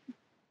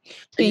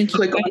 Thank you.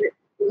 Click on it.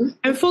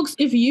 And folks,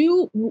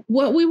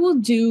 what we will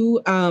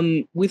do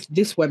with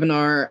this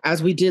webinar,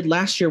 as we did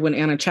last year when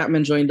Anna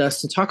Chapman joined us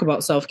to talk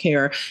about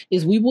self-care,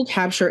 is we will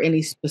capture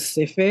any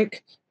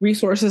specific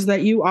resources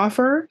that you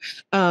offer,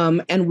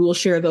 and we'll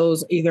share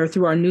those either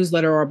through our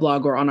newsletter or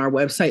blog or on our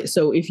website.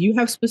 So if you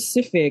have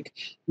specific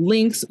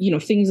links,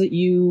 things that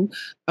you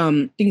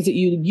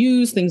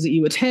use, things that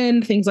you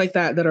attend, things like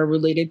that are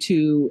related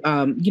to,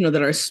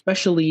 that are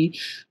especially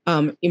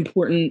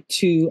important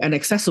to and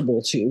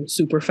accessible to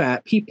super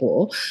fat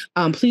people,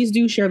 please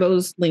do share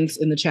those links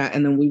in the chat,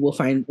 and then we will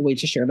find a way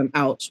to share them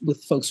out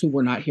with folks who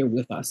were not here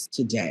with us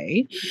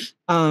today.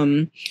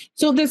 So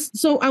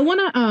I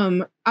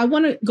want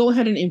to go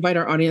ahead and invite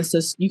our audience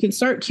to, you can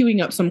start queuing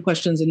up some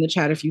questions in the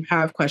chat if you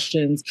have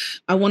questions.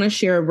 I want to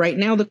share right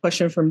now the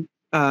question from,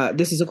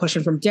 this is a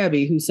question from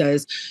Debbie, who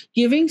says,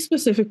 giving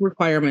specific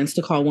requirements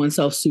to call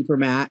oneself super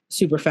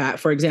fat,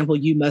 for example,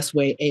 you must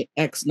weigh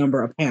X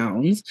number of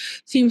pounds,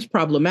 seems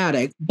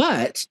problematic,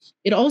 but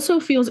it also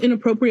feels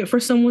inappropriate for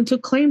someone to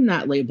claim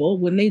that label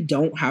when they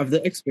don't have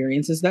the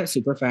experiences that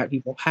super fat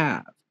people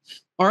have.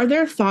 Are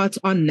there thoughts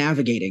on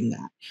navigating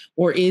that?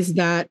 Or is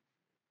that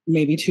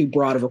maybe too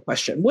broad of a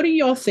question? What do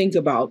y'all think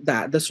about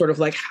that? The sort of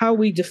like how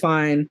we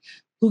define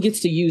who gets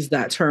to use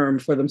that term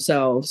for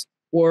themselves,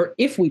 or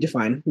if we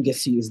define who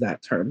gets to use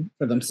that term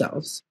for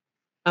themselves.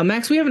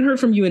 Max, we haven't heard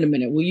from you in a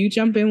minute. Will you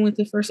jump in with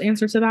the first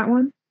answer to that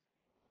one?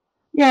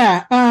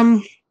 Yeah.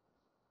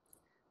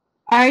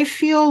 I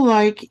feel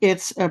like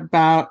it's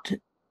about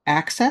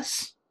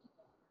access.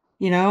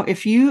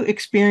 If you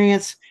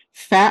experience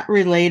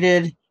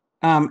fat-related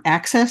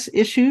access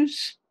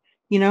issues,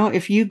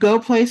 if you go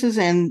places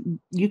and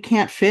you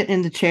can't fit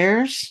in the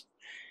chairs,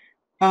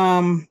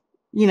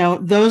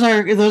 those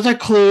are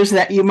clues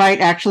that you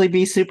might actually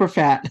be super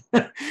fat.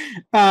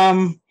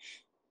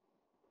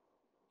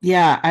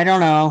 Yeah, I don't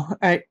know.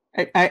 I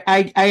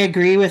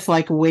agree with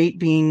like weight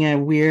being a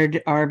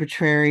weird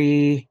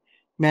arbitrary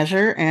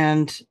measure,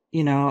 and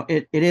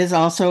it is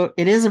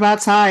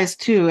about size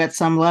too at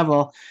some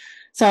level.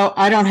 So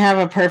I don't have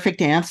a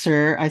perfect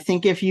answer. I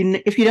think if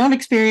you don't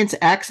experience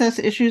access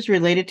issues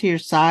related to your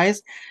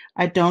size,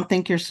 I don't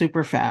think you're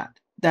super fat.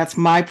 That's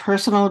my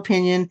personal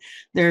opinion.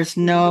 There's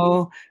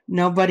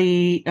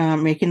nobody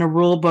making a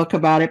rule book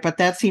about it, but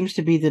that seems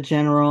to be the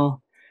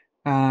general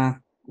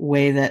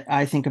way that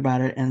I think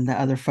about it, and the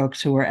other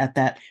folks who were at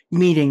that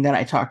meeting that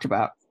I talked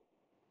about.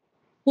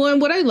 Well,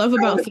 and what I love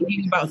about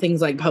thinking about things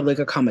like public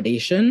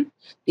accommodation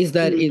is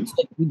that it's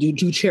like,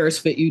 do chairs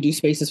fit you, do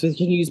spaces fit you,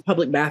 can use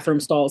public bathroom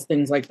stalls,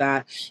 things like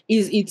that.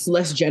 It's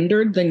less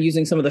gendered than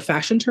using some of the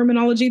fashion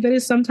terminology that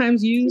is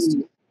sometimes used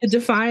to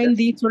define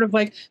the sort of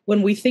like,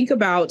 when we think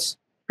about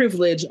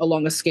privilege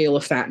along a scale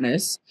of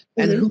fatness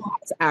and who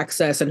has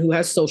access and who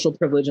has social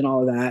privilege and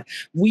all of that,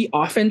 we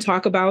often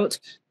talk about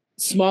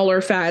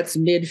smaller fats,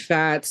 mid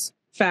fats,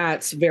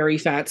 fats, very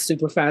fats,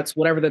 super fats,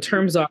 whatever the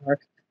terms are.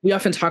 We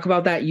often talk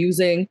about that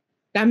using,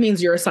 that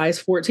means you're a size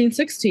 14,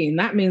 16.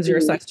 That means you're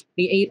a size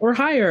 28 or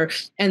higher.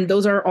 And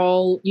those are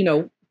all,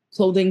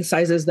 clothing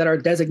sizes that are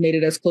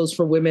designated as clothes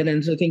for women.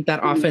 And so I think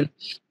that often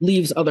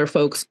leaves other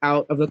folks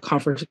out of the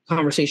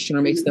conversation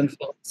or makes them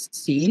feel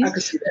seen. I can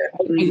see that.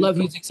 I love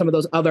using some of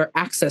those other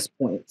access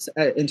points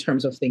in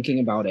terms of thinking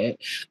about it.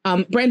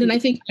 Brandon, I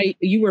think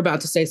you were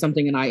about to say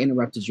something and I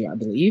interrupted you, I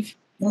believe.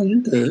 Oh,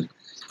 you're good.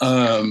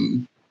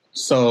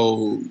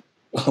 So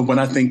when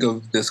I think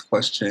of this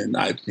question,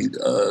 I think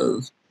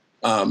of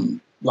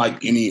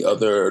like any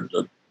other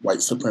white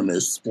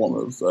supremacist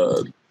form of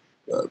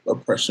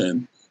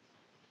oppression.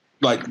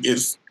 Like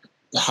it's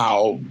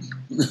how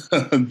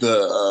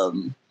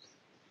the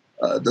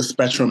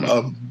spectrum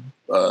of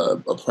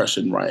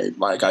oppression, right?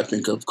 Like I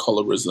think of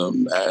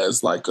colorism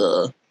as like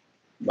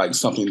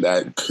something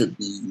that could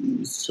be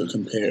used to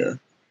compare.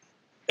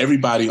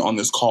 Everybody on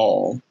this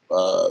call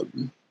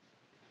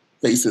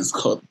faces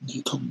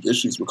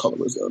issues with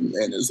colorism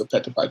and is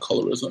affected by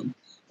colorism.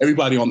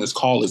 Everybody on this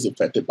call is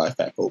affected by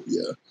fat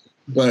phobia,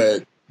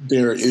 but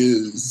there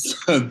is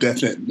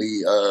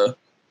definitely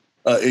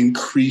an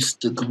increased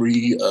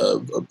degree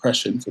of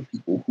oppression for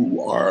people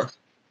who are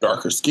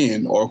darker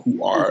skinned or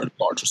who are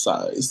larger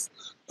size.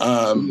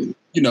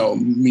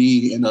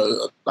 Me and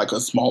a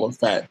smaller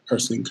fat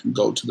person can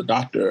go to the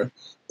doctor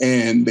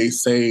and they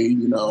say,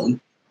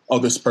 oh,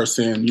 this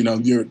person,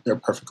 they're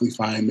perfectly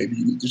fine. Maybe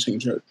you need to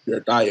change your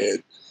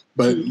diet.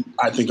 But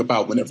I think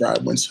about whenever I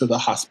went to the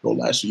hospital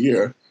last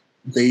year,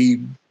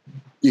 they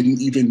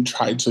didn't even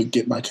try to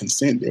get my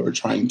consent. They were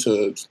trying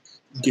to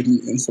give me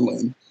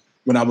insulin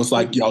when I was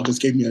like, y'all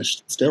just gave me a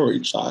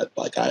steroid shot.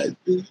 Like, of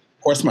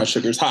course my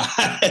sugar's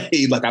high.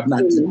 Like, I've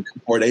not did it in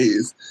 4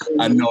 days.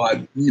 I know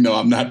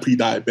I'm not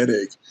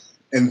pre-diabetic.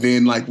 And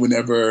then like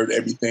whenever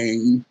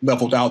everything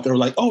leveled out, they were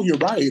like, oh, you're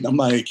right. I'm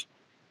like,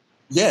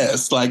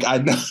 yes, like I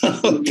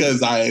know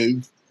because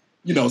I've,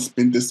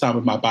 spent this time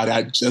with my body.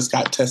 I just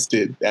got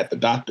tested at the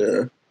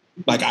doctor.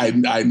 Like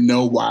I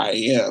know where I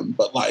am,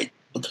 but like,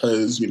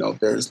 because,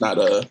 there's not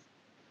a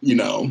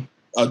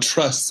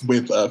trust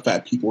with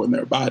fat people in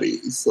their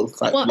bodies. So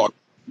go.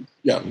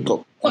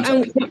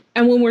 Well,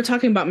 and when we're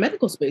talking about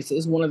medical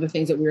spaces, one of the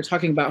things that we were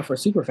talking about for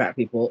super fat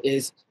people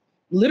is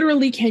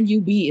literally, can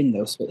you be in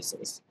those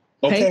spaces?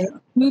 Okay.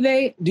 Do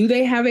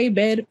they have a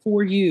bed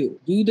for you?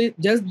 Do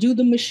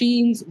the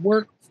machines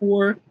work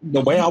for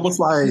the way I was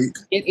like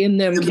get in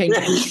them? And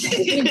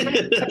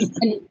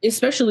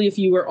especially if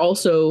you were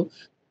also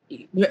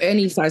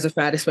any size of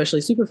fat,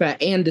 especially super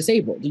fat and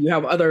disabled. Do you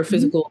have other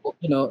physical,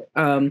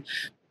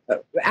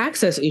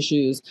 access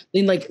issues?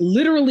 Then like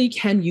literally,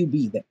 can you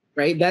be there?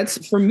 Right.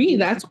 That's for me.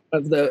 That's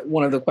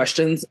one of the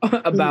questions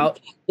about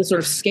the sort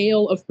of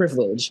scale of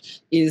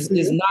privilege is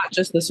not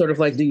just the sort of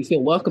like, do you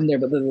feel welcome there,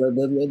 but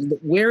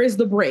where is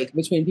the break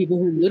between people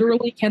who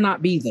literally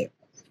cannot be there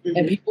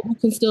and people who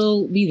can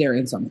still be there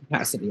in some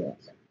capacity?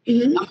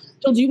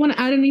 So, do you want to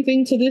add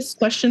anything to this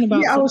question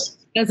about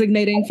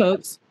designating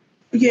folks?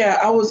 Yeah,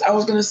 I was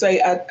going to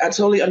say I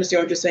totally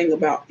understand what you're saying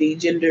about the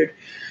gendered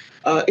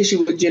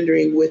issue with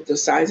gendering with the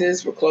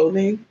sizes for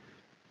clothing,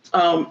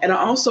 and I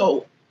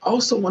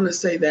also want to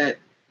say that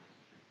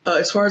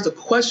as far as the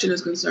question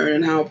is concerned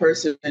and how a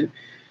person, I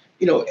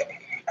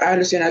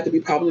understand that could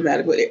be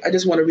problematic, but I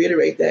just want to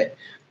reiterate that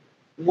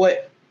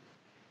what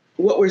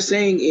we're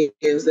saying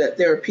is that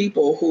there are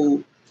people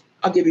who,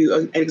 I'll give you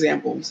an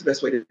example. It's the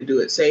best way to do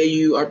it. Say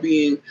you are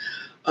being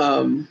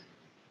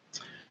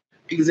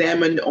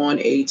examined on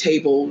a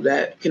table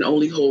that can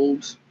only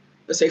hold,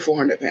 let's say,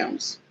 400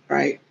 pounds,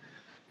 right?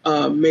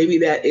 Maybe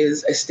that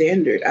is a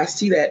standard. I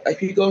see that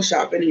if you go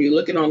shopping and you're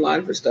looking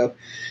online for stuff,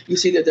 you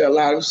see that there are a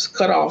lot of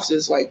cutoffs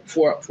is like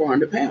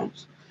 400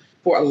 pounds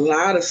for a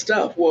lot of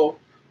stuff. Well,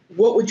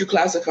 what would you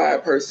classify a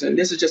person?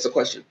 This is just a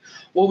question.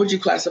 What would you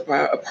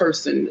classify a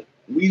person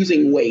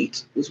using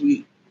weight?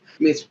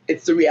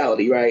 It's the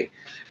reality, right?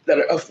 That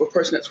a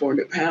person that's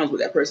 400 pounds,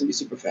 would that person be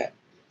super fat?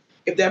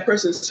 If that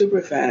person's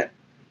super fat,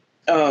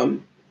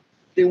 then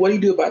what do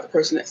you do about the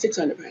person that's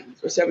 600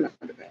 pounds or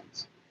 700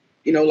 pounds?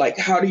 Like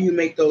how do you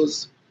make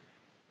those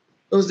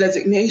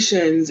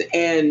designations,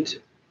 and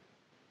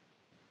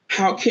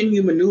how can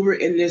you maneuver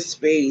in this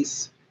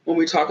space when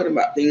we're talking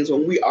about things,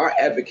 when we are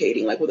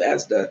advocating, like with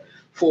ASDA,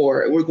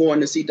 we're going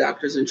to see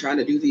doctors and trying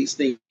to do these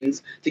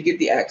things to get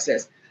the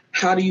access.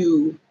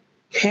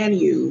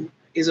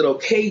 Is it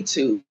okay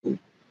to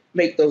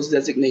make those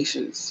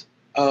designations,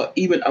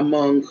 even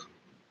among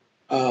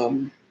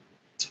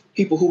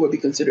people who would be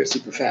considered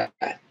super fat?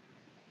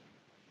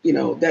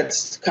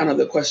 That's kind of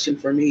the question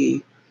for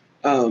me.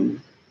 Yeah.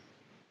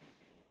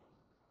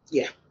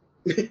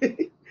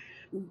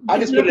 I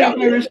just put it out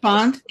there.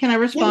 Can I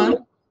respond?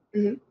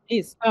 Mm-hmm.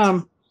 Please.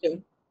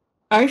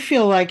 I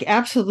feel like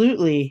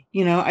absolutely.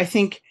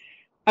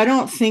 I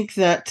don't think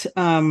that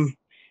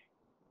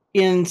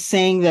in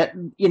saying that,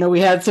 we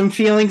had some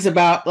feelings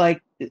about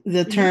like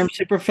the term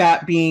super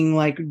fat being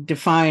like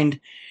defined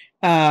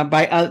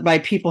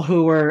by people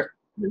who were,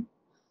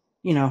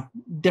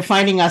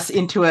 defining us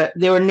into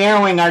they were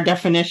narrowing our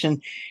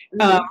definition.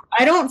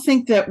 I don't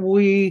think that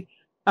we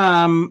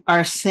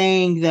are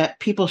saying that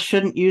people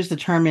shouldn't use the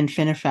term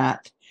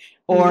infinifat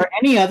or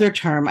any other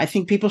term. I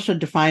think people should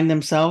define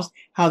themselves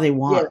how they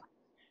want,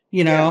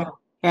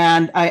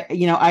 and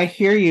I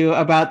hear you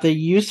about the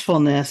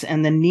usefulness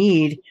and the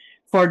need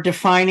for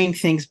defining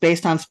things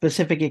based on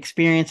specific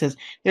experiences.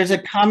 There's a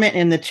comment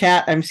in the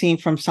chat I'm seeing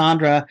from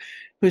Sandra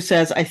who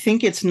says, I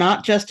think it's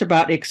not just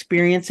about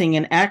experiencing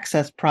an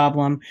access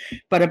problem,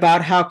 but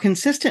about how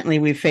consistently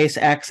we face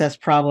access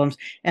problems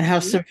and how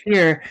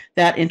severe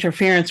that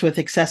interference with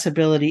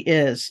accessibility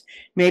is.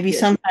 Maybe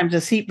sometimes a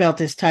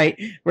seatbelt is tight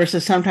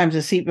versus sometimes a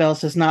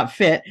seatbelt does not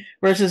fit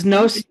versus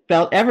no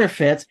seatbelt ever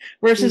fits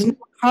versus no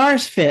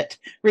cars fit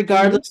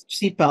regardless of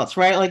seatbelts,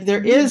 right? Like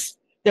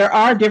there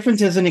are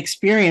differences in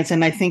experience,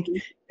 and I think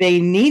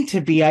they need to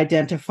be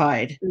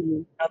identified.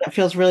 That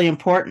feels really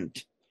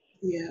important.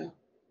 Yeah.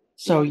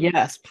 So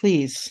yes,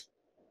 please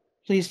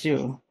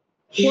do.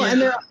 Well,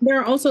 and there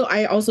are also,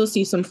 I also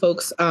see some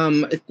folks,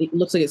 it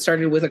looks like it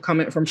started with a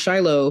comment from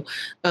Shiloh.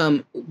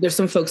 There's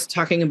some folks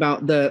talking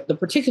about the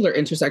particular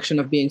intersection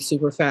of being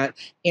super fat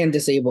and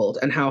disabled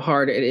and how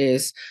hard it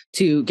is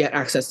to get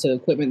access to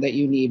equipment that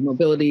you need,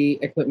 mobility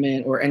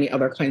equipment or any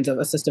other kinds of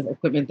assistive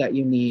equipment that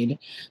you need,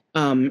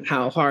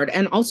 how hard.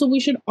 And also we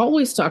should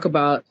always talk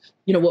about,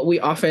 what we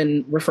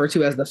often refer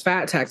to as the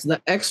fat tax, the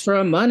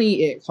extra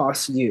money it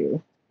costs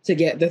you to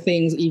get the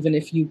things, even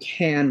if you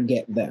can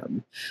get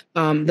them.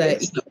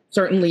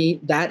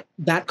 Certainly that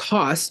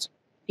cost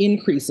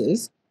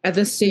increases at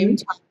the same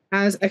time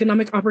as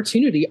economic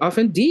opportunity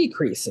often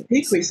decreases.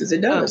 Decreases,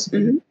 it does.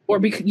 Or,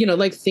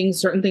 like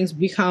certain things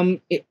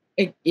become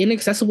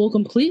inaccessible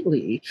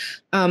completely.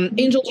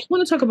 Angel, do you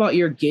want to talk about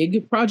your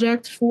gig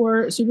project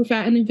for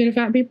Superfat and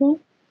infinifat people?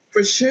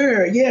 For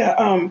sure,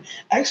 yeah.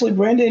 Actually,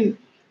 Brandon's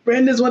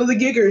one of the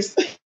giggers.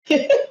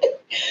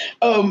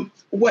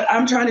 What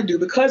I'm trying to do,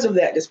 because of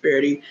that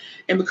disparity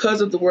and because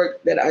of the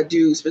work that I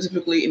do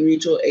specifically in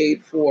mutual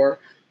aid for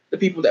the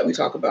people that we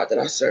talk about that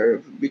I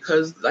serve,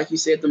 because like you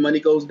said, the money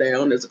goes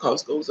down as the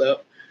cost goes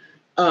up.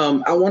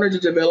 I wanted to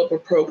develop a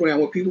program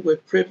where people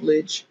with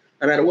privilege,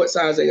 no matter what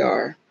size they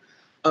are,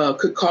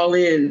 could call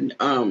in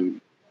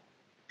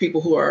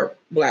people who are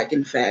Black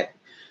and fat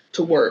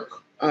to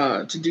work,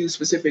 to do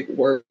specific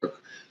work,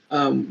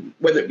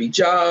 whether it be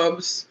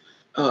jobs,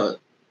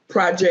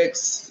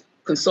 projects,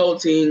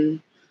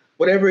 consulting,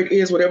 whatever it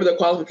is, whatever the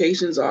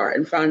qualifications are,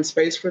 and find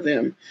space for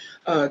them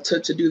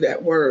to do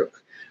that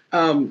work.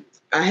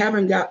 I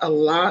haven't got a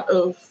lot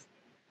of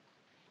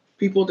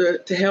people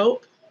to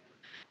help.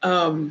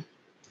 I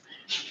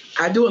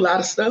do a lot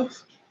of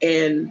stuff,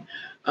 and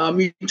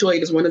mutual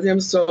aid is one of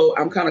them. So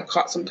I'm kind of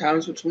caught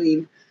sometimes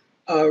between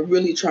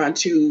really trying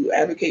to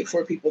advocate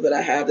for people that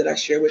I have that I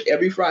share with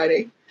every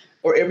Friday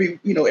or every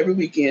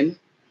weekend,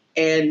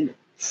 and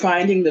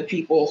finding the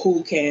people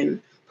who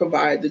can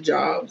provide the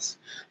jobs.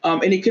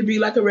 And it could be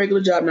like a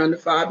regular job 9 to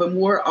 5, but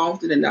more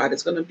often than not,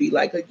 it's going to be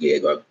like a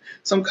gig or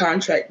some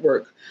contract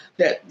work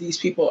that these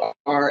people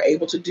are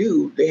able to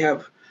do. They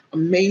have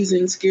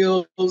amazing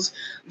skills.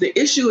 The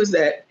issue is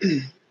that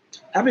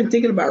I've been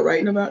thinking about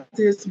writing about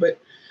this, but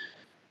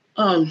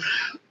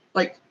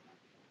like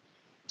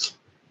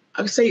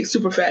I would say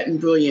super fat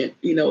and brilliant,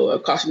 a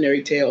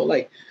cautionary tale.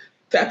 Like,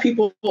 fat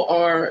people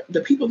are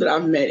the people that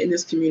I've met in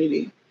this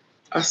community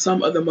are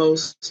some of the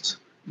most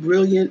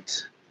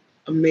brilliant,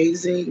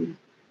 amazing,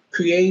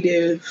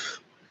 creative,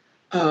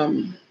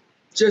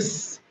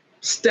 just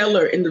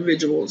stellar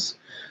individuals.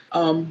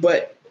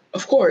 But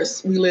of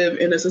course, we live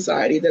in a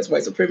society that's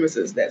white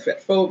supremacist, that's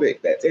fat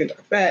phobic, that's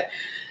anti-fat.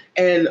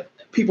 And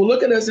people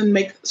look at us and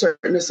make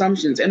certain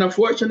assumptions. And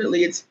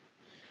unfortunately, it's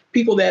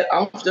people that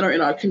often are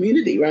in our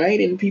community, right?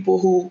 And people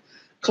who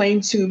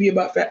claim to be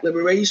about fat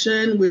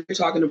liberation. We're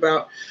talking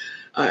about,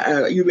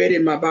 you read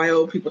in my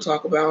bio, people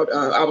talk about,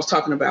 I was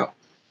talking about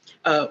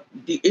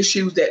the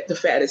issues that the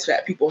fattest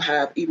fat people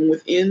have, even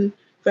within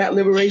fat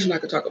liberation. I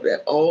could talk about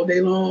that all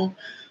day long.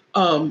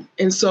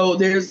 And so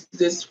there's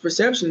this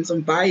perception,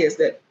 some bias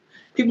that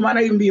people might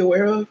not even be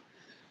aware of,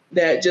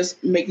 that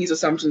just make these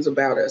assumptions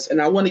about us.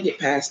 And I want to get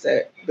past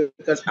that,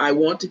 because I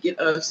want to get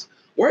us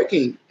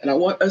working, and I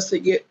want us to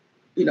get,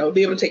 be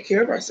able to take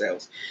care of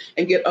ourselves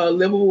and get a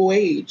livable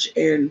wage,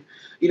 and,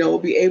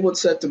 be able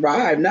to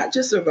thrive, not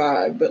just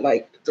survive, but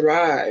like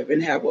thrive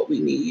and have what we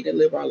need and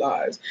live our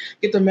lives,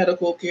 get the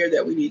medical care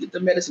that we need, get the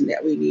medicine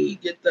that we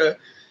need, get the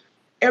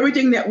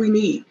everything that we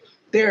need,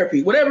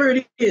 therapy, whatever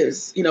it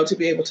is, to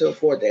be able to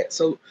afford that.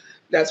 So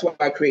that's why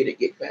I created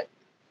Get Fat.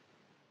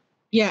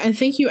 Yeah, and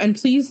thank you. And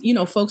please,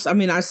 folks,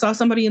 I saw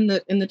somebody in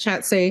the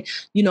chat say,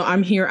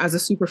 I'm here as a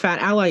super fat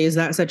ally. Is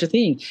that such a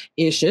thing?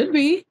 It should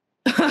be.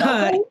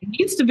 It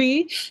needs to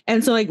be.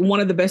 And so, like, one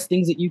of the best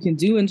things that you can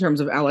do in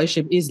terms of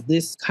allyship is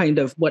this kind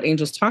of what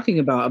Angel's talking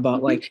about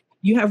like,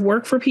 you have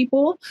work for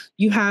people,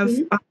 you have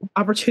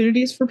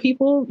opportunities for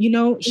people,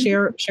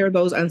 share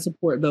those and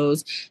support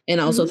those.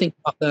 And also think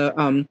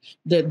about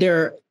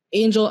their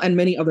Angel and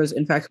many others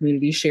in fact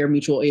communities share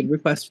mutual aid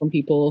requests from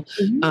people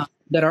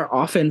that are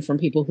often from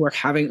people who are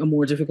having a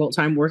more difficult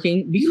time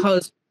working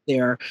because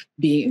they're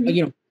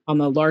being, on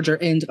the larger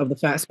end of the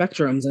fat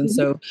spectrums. And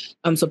so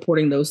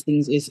supporting those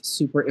things is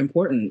super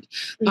important.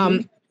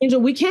 Angel,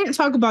 we can't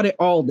talk about it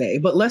all day,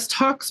 but let's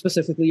talk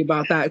specifically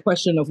about that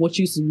question of what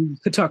you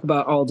could talk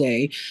about all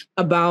day,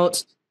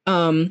 about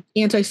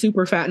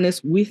anti-super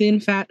fatness within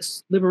fat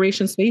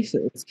liberation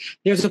spaces.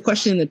 There's a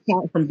question in the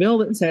chat from Bill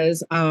that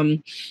says,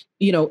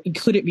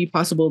 could it be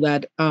possible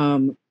that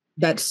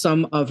that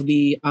some of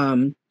the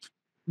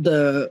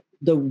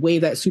way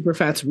that super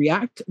fats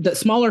react, that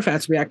smaller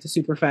fats react to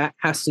super fat,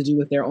 has to do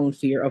with their own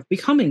fear of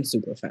becoming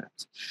super fat?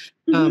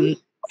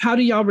 How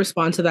do y'all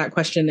respond to that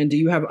question? And do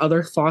you have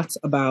other thoughts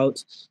about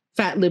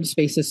fat lib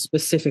spaces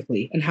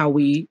specifically and how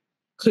we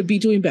could be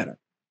doing better?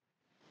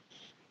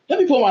 Let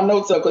me pull my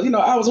notes up, because,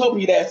 I was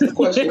hoping you'd ask this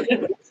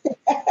question.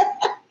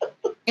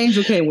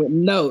 Angel came with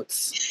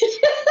notes.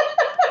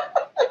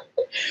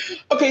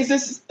 Okay, so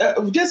this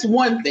is just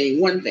one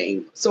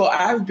thing. So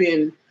I've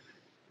been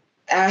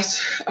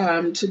asked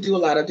to do a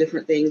lot of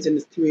different things in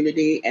this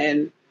community.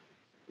 And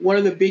one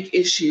of the big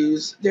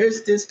issues,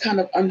 there's this kind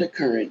of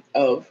undercurrent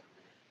of,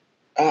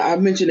 I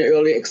mentioned it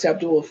earlier,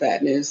 acceptable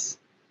fatness.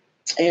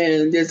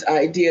 And this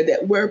idea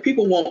that where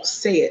people won't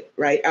say it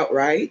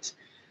outright,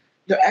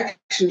 their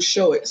actions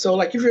show it. So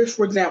like if you're,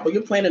 for example,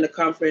 you're planning a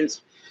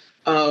conference,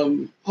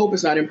 hope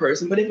it's not in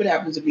person, but if it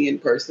happens to be in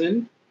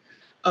person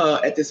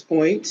at this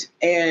point,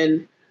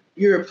 and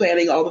you're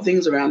planning all the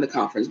things around the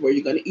conference, where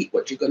you're going to eat,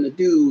 what you're going to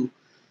do,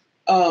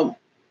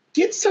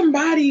 get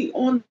somebody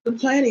on the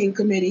planning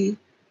committee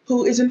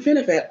who is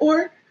infinifat,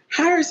 or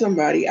hire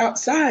somebody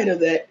outside of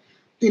that,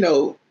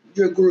 your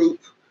group,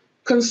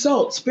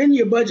 consult, spend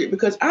your budget,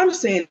 because I'm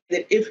saying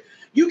that if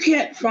you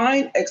can't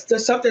find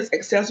stuff that's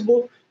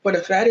accessible for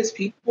the fattest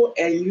people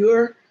and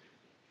you're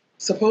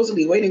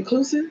supposedly weight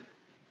inclusive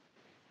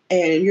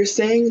and you're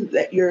saying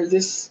that you're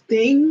this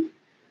thing,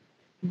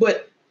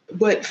 but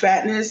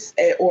fatness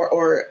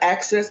or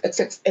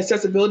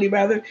accessibility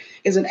rather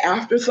is an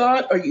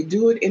afterthought, or you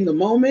do it in the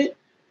moment,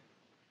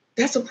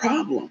 that's a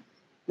problem,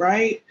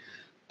 right?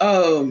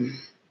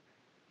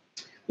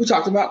 We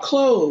talked about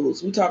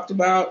clothes. We talked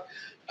about,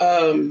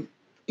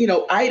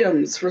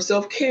 items for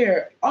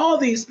self-care, all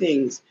these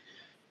things.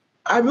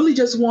 I really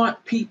just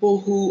want people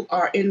who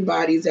are in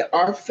bodies that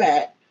are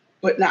fat,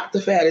 but not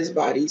the fattest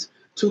bodies,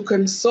 to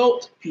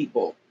consult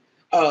people,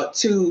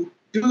 to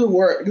do the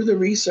work, do the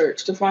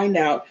research, to find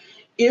out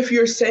if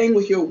you're saying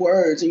with your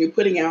words and you're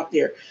putting out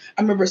there.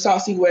 I remember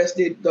Saucy West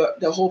did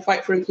the whole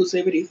fight for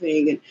inclusivity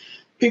thing, and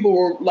people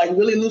were like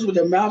really loose with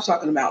their mouths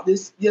talking about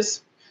this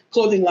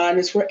clothing line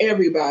is for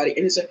everybody.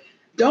 And it's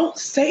don't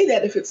say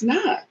that if it's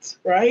not,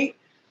 right?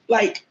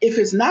 Like if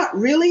it's not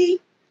really,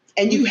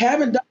 and you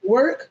haven't done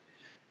work,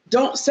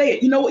 don't say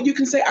it. You know what you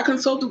can say? I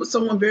consulted with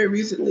someone very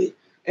recently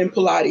in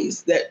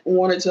Pilates that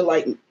wanted to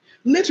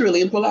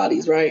literally in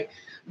Pilates, right?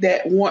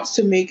 That wants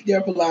to make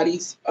their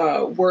Pilates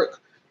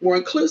work more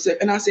inclusive.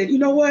 And I said, you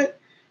know what?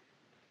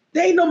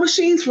 There ain't no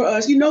machines for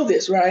us. You know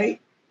this, right?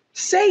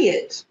 Say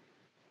it.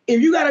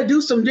 If you got to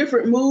do some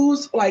different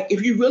moves, like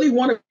if you really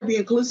want to be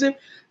inclusive,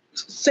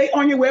 say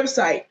on your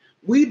website,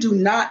 we do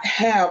not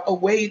have a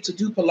way to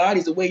do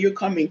Pilates the way you're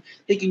coming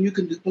thinking you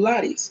can do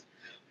Pilates.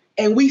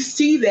 And we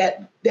see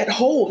that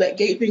hole, that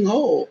gaping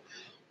hole.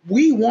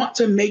 We want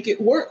to make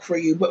it work for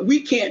you, but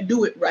we can't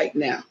do it right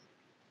now.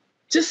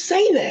 Just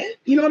say that.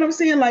 You know what I'm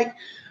saying? Like,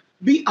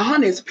 be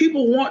honest.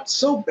 People want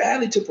so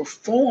badly to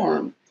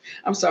perform.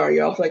 I'm sorry,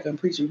 y'all, like I'm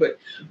preaching, but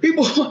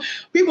people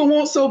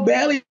want so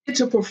badly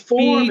to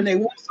perform, and they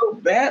want so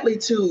badly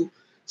to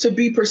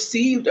be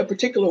perceived a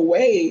particular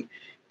way.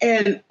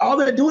 And all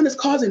they're doing is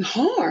causing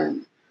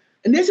harm.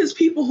 And this is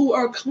people who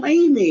are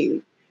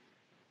claiming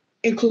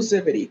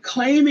inclusivity,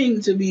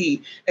 claiming to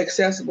be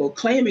accessible,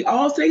 saying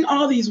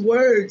all these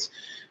words,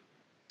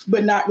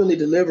 but not really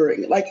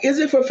delivering. Like, is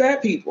it for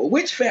fat people?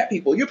 Which fat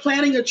people? You're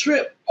planning a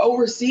trip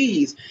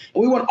overseas,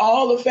 and we want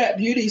all the fat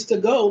beauties to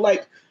go.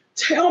 Like,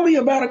 tell me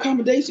about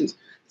accommodations.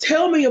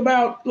 Tell me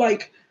about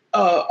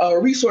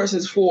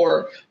resources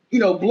for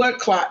blood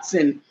clots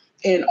and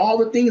all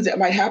the things that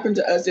might happen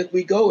to us if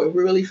we go and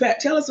we're really fat.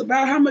 Tell us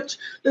about how much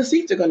the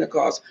seats are going to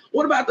cost.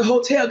 What about the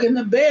hotel? Can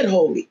the bed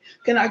hold me?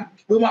 Can I,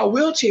 with my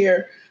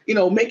wheelchair,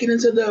 make it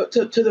into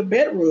the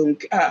bedroom?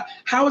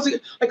 How is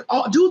it? Like,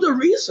 do the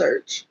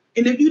research.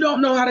 And if you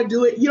don't know how to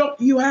do it,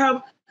 you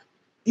have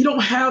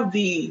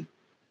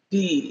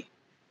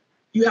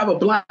a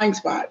blind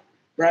spot,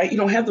 right? You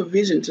don't have the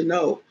vision to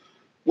know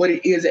what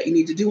it is that you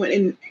need to do.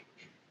 And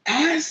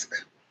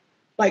ask.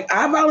 Like,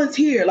 I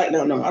volunteer. Like,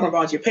 no, I don't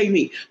volunteer. Pay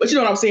me. But you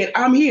know what I'm saying?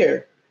 I'm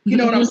here. You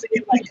know what I'm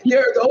saying? Like, there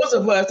are those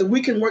of us that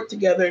we can work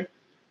together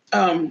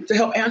to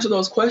help answer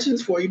those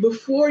questions for you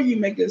before you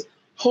make this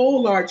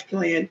whole large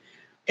plan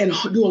and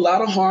do a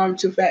lot of harm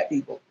to fat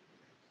people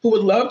who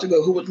would love to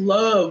go, who would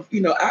love,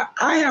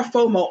 I have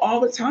FOMO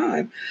all the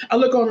time. I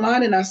look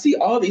online and I see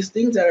all these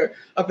things that are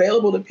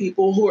available to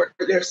people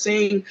they're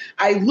saying,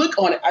 I look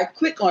on it, I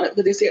click on it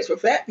because they say it's for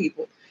fat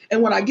people.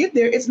 And when I get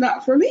there, it's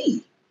not for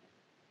me.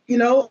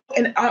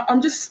 And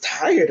I'm just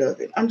tired of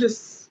it. I'm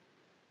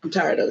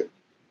tired of it,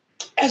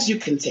 as you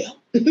can tell.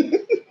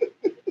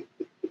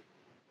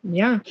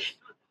 Yeah.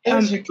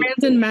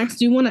 Brandon, Max,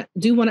 do you want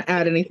to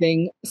add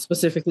anything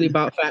specifically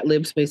about fat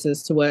lib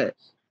spaces to what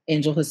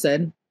Angel has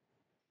said?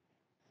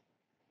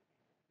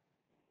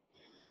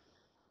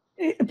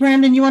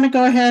 Brandon, you want to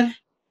go ahead?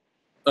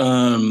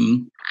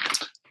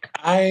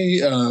 I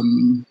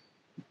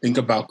think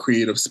about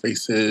creative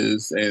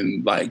spaces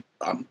and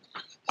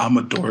I'm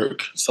a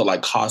dork, so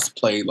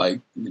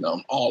cosplay,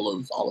 all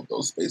of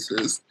those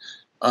spaces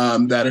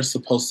that are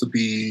supposed to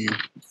be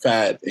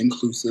fat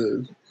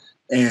inclusive,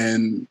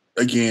 and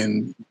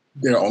again,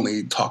 they're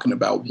only talking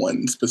about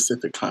one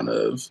specific kind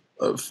of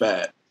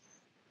fat.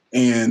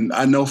 And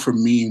I know for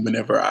me,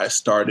 whenever I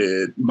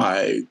started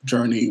my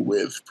journey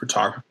with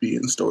photography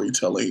and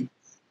storytelling,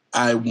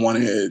 I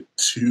wanted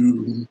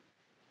to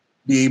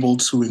be able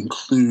to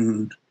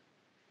include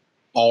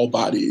all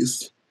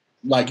bodies,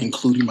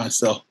 including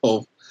myself.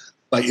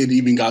 It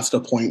even got to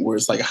the point where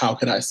it's how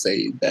can I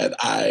say that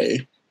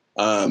I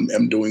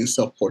am doing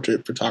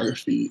self-portrait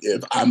photography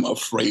if I'm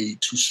afraid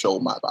to show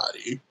my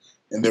body?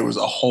 And there was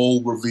a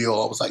whole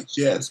reveal. I was like,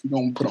 yes, we're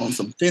going to put on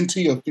some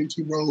Fenty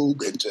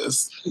robe and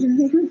just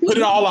put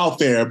it all out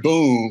there.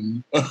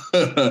 Boom.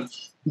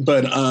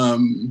 But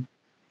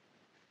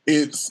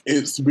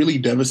it's really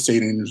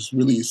devastating. It's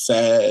really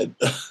sad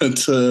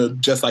to,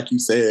 just like you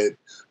said,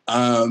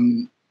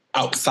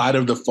 outside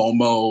of the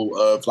FOMO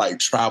of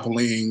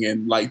traveling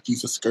and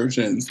these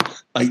excursions,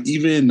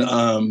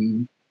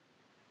 even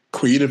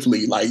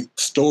creatively,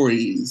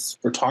 stories,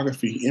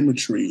 photography,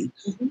 imagery,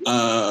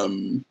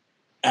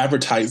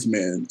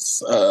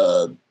 advertisements,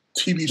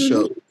 TV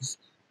shows.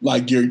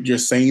 Like you're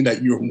saying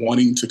that you're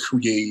wanting to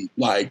create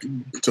like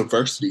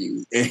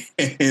diversity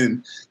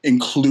and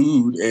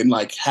include and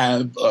like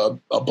have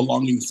a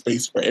belonging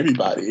space for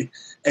everybody,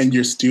 and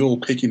you're still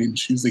picking and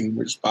choosing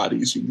which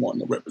bodies you want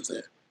to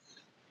represent.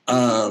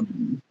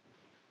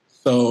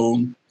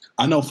 So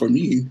I know for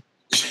me,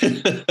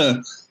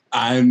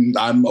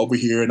 I'm over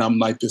here and I'm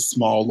like this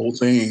small little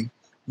thing,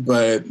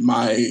 but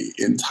my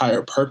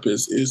entire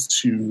purpose is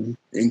to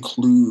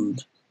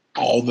include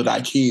all that I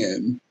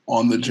can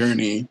on the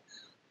journey.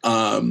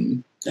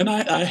 And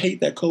I hate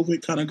that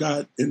COVID kind of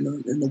got in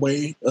the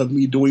way of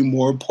me doing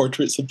more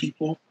portraits of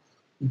people.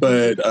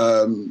 But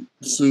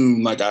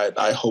soon, like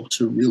I hope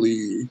to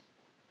really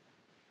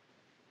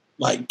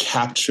like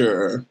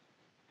capture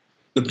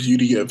the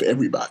beauty of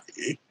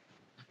everybody.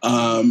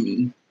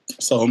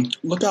 So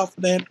look out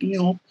for that, you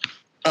know.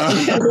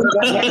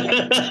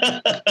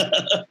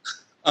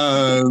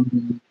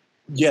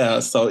 Yeah,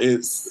 so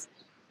it's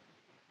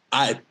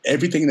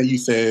everything that you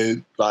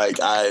said, like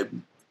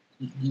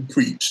you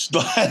preached,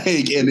 like,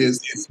 and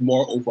it's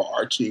more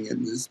overarching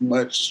and it's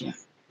much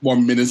more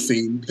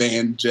menacing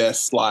than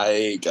just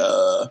like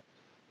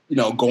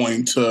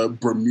going to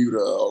Bermuda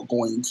or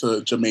going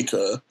to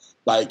Jamaica.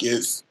 Like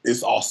it's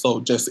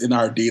also just in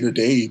our day to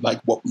day, like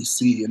what we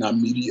see in our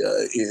media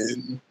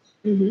in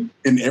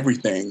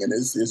everything, and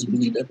it's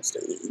really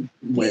devastating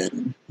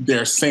when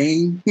they're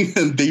saying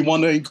they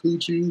want to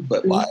include you,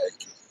 but like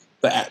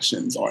the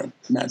actions aren't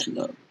matching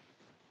up.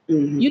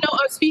 You know,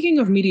 speaking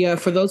of media,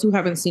 for those who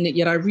haven't seen it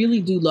yet, I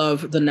really do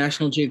love the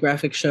National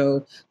Geographic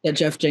show that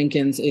Jeff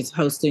Jenkins is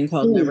hosting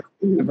called Never,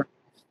 Never,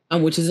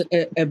 which is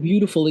a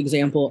beautiful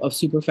example of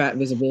Superfat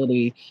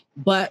visibility,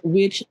 but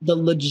which the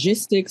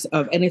logistics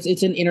of, and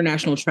it's an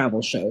international travel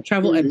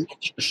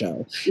adventure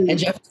show. And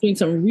Jeff is doing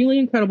some really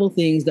incredible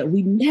things that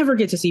we never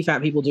get to see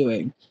fat people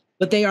doing,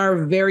 but they are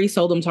very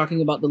seldom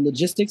talking about the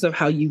logistics of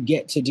how you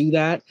get to do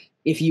that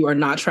if you are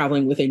not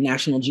traveling with a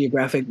National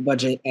Geographic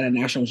budget and a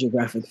National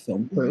Geographic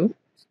film crew.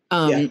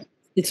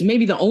 It's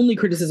maybe the only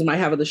criticism I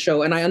have of the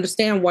show, and I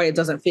understand why it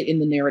doesn't fit in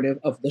the narrative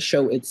of the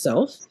show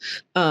itself.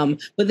 But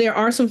there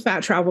are some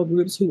fat travel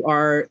groups who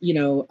are,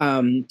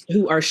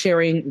 who are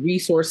sharing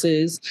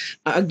resources.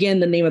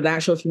 Again, the name of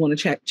that show, if you want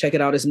to check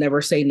it out, is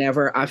Never Say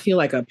Never. I feel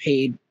like a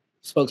paid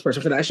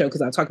spokesperson for that show because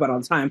I talk about it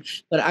all the time.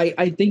 But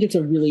I think it's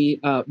a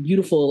really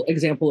beautiful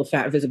example of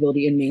fat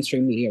visibility in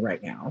mainstream media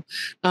right now.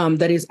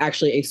 That is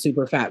actually a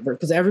super fat version,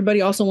 because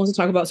everybody also wants to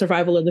talk about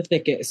Survival of the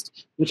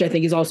Thickest, which I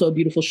think is also a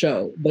beautiful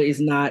show, but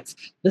is not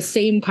the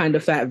same kind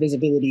of fat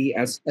visibility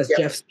as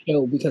Jeff's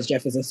show, because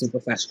Jeff is a super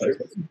fat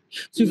person.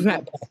 Super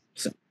fat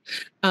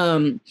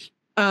person.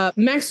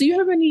 Max, do you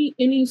have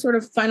any sort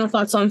of final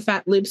thoughts on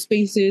fat lib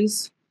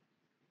spaces?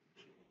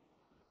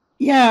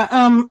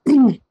 Yeah.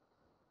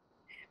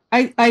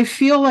 I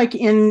feel like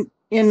in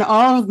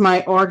all of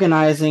my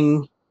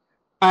organizing,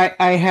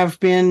 I have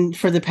been,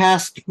 for the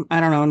past,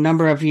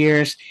 number of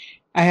years,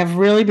 I have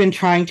really been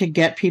trying to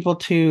get people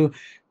to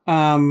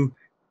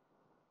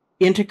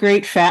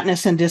integrate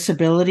fatness and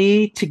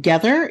disability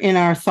together in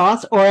our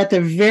thoughts, or at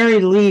the very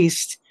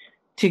least,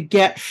 to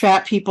get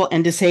fat people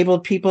and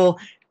disabled people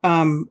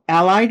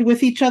allied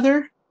with each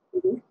other.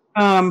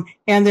 And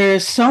there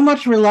is so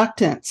much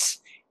reluctance.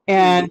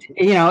 And,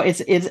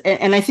 it's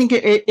and I think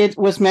it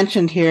was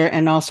mentioned here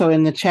and also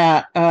in the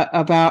chat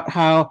about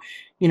how,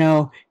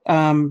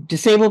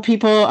 disabled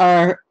people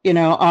are,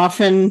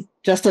 often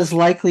just as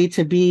likely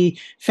to be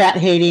fat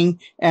hating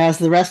as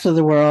the rest of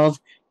the world.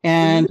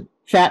 And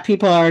fat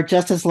people are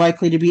just as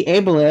likely to be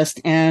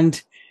ableist.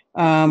 And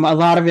a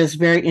lot of it is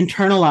very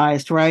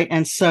internalized, right?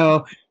 And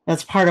so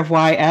that's part of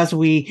why, as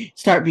we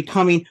start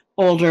becoming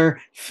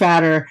older,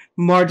 fatter,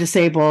 more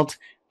disabled,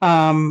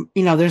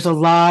 there's a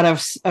lot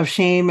of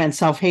shame and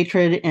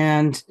self-hatred,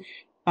 and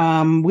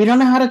we don't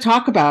know how to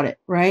talk about it,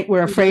 right?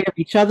 We're afraid of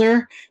each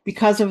other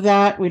because of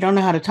that. We don't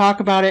know how to talk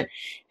about it.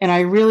 And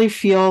I really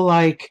feel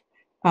like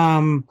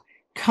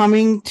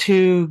coming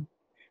to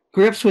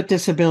grips with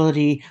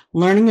disability,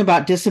 learning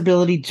about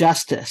disability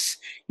justice,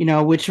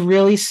 which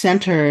really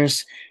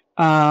centers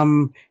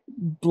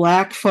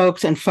Black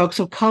folks and folks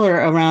of color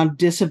around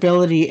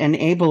disability and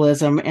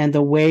ableism and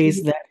the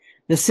ways that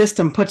the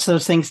system puts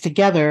those things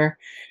together.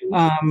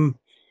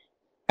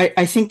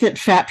 I think that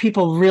fat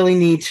people really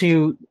need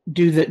to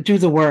do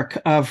the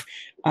work of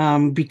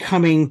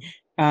becoming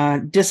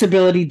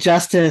disability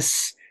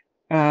justice,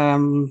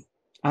 centered,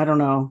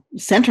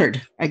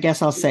 I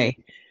guess I'll say,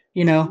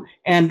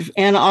 and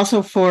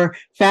also for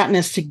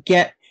fatness to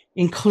get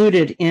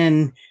included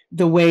in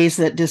the ways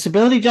that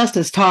disability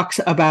justice talks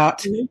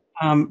about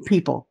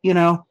people.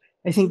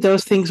 I think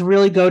those things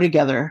really go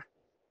together.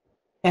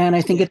 And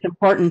I think it's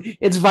important,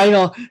 it's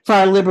vital for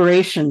our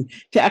liberation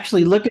to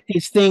actually look at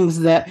these things,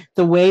 that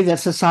the way that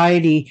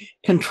society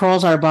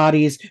controls our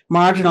bodies,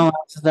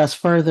 marginalizes us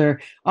further.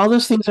 All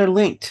those things are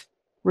linked.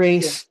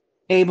 Race,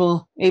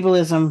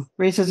 ableism,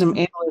 racism,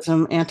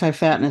 ableism,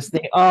 anti-fatness,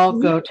 they all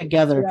go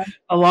together,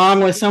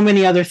 along with so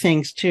many other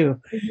things too.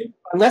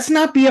 let's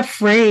not be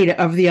afraid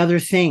of the other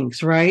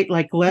things, right?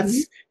 Like,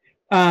 let's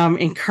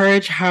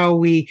encourage how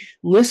we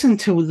listen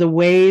to the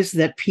ways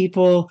that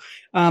people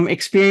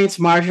experience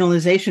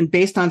marginalization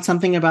based on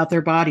something about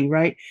their body,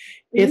 right?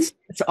 It's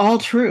all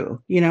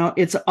true,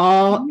 it's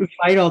all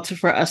vital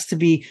for us to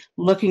be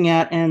looking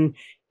at and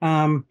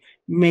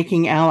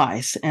making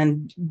allies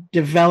and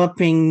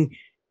developing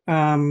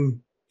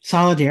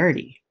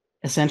solidarity,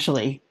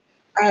 essentially.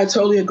 I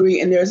totally agree.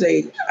 And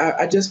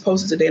I just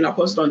posted today, and I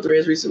posted on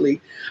Threads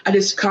recently. I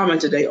just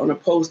commented today on a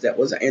post that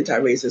was an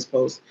anti-racist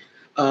post.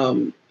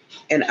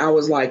 And I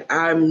was like,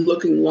 I'm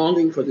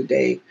longing for the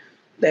day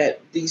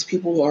that these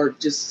people who are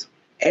just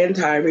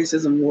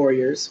anti-racism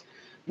warriors,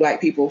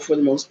 Black people for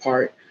the most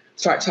part,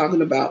 start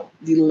talking about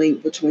the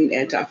link between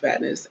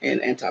anti-fatness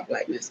and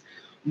anti-Blackness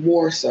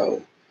more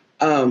so.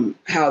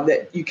 How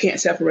that you can't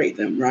separate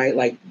them, right?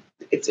 Like,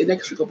 it's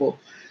inextricable.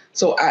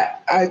 So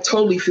I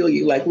totally feel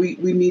you. Like, we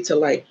need to,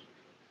 like,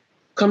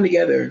 come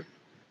together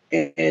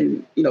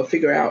and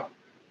figure out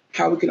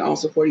how we can all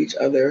support each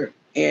other,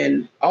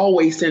 and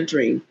always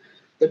centering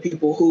the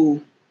people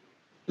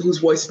whose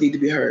voices need to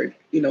be heard,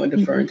 and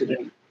deferring to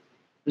them.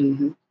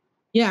 Mm-hmm.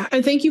 Yeah,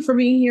 and thank you for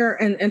being here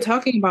and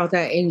talking about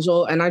that,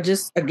 Angel. And I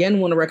just, again,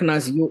 want to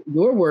recognize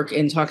your work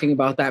in talking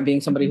about that,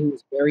 being somebody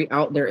who's very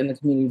out there in the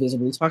community,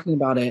 visibly talking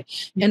about it.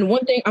 And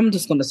one thing, I'm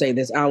just going to say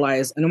this,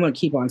 allies, and I'm going to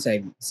keep on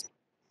saying this.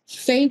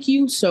 Thank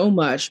you so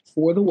much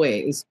for the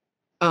ways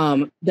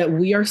that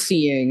we are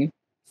seeing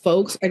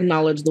folks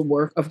acknowledge the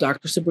work of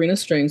Dr. Sabrina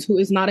Strings, who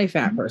is not a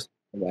fat person,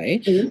 by the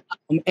way,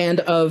 and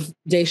of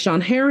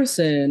Deshaun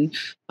Harrison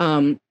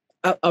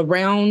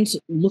around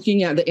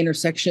looking at the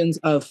intersections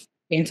of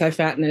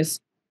anti-fatness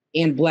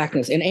and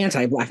Blackness, and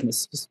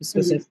anti-Blackness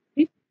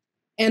specifically.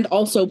 And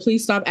also,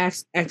 please stop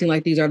acting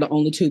like these are the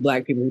only two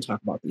Black people who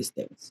talk about these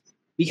things,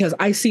 because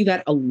I see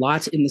that a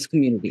lot in this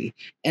community,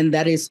 and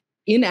that is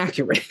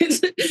inaccurate.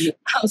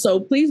 So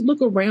please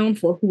look around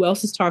for who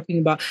else is talking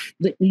about.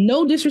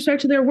 No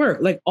disrespect to their work,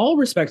 like all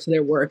respect to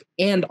their work.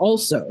 And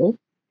also,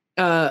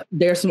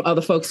 there's some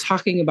other folks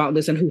talking about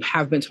this and who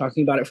have been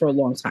talking about it for a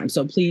long time.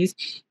 So please,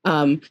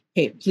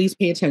 please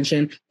pay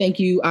attention. Thank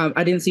you.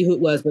 I didn't see who it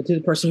was, but to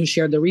the person who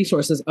shared the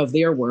resources of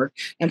their work.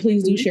 And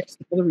please do share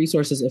some of the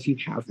resources if you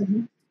have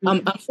them.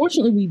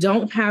 Unfortunately, we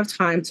don't have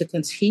time to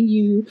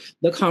continue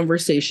the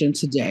conversation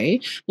today,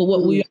 but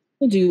what we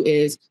will do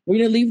is we're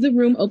going to leave the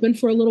room open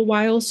for a little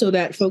while so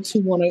that folks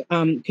who want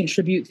to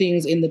contribute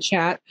things in the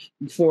chat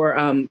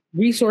for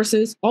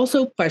resources,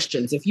 also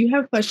questions. If you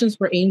have questions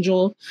for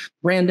Angel,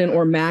 Brandon,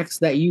 or Max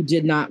that we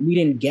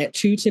didn't get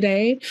to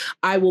today,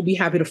 I will be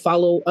happy to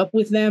follow up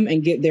with them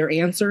and get their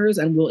answers,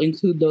 and we'll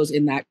include those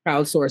in that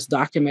crowdsourced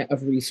document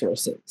of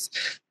resources.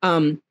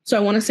 So I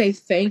want to say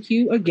thank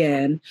you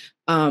again.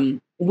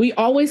 We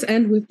always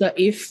end with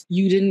if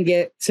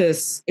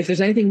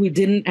there's anything we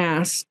didn't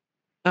ask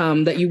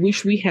that you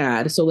wish we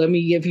had. So let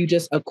me give you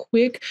just a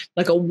quick,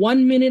 like a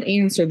 1-minute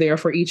answer there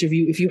for each of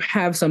you. If you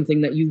have something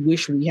that you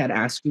wish we had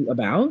asked you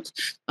about,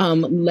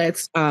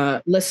 let's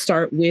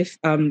start with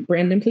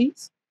Brandon,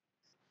 please.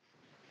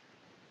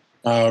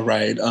 All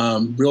right.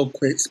 Real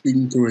quick,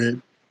 speaking through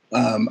it,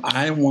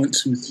 I want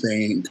to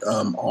thank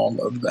all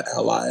of the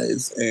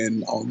allies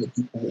and all the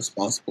people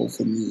responsible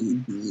for me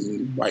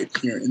being right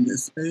here in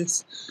this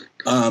space.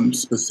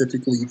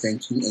 Specifically,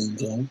 thank you,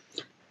 Angel.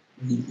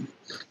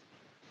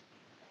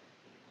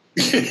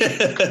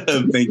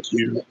 Thank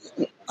you.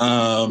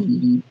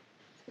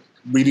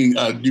 Reading,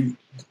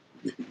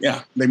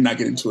 maybe not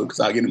get into it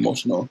because I get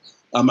emotional.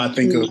 I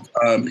think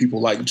of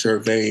people like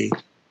Gervais.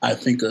 I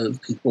think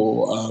of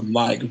people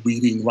like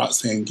reading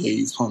Roxane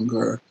Gay's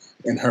Hunger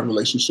and her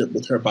relationship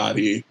with her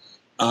body.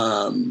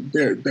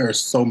 There are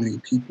so many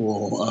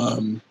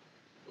people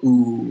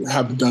who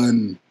have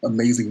done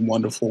amazing,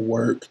 wonderful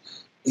work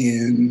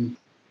in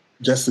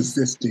just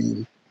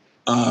existing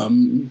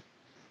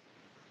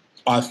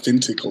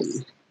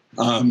authentically,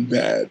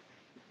 that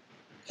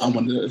I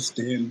want to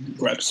extend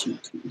gratitude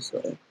to.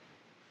 So,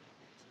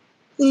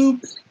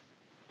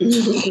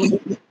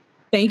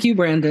 Thank you,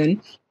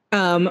 Brandon.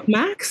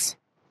 Max?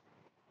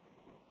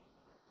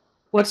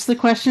 What's the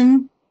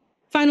question?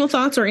 Final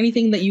thoughts or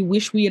anything that you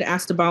wish we had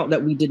asked about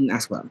that we didn't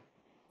ask about?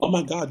 Oh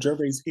my God,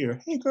 Gervais here.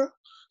 Hey, girl.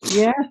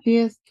 Yeah, she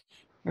is.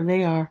 Or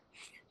they are.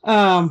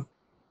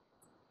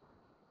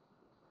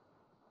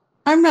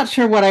 I'm not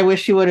sure what I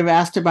wish you would have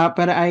asked about,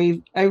 but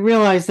I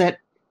realize that,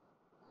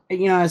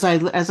 as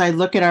I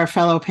look at our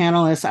fellow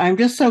panelists, I'm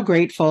just so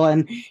grateful.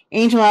 And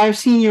Angel, I've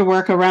seen your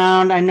work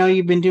around. I know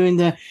you've been doing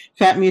the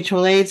Fat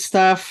Mutual Aid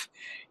stuff,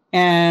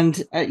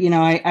 and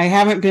I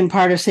haven't been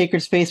part of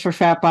Sacred Space for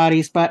Fat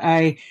Bodies, but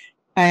I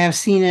have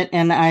seen it,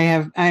 and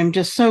I'm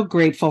just so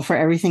grateful for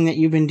everything that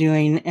you've been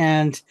doing.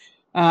 And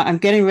I'm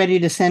getting ready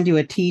to send you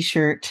a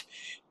T-shirt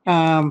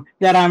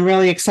that I'm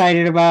really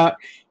excited about.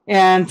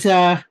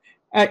 And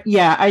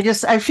Yeah,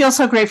 I feel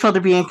so grateful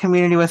to be in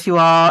community with you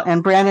all.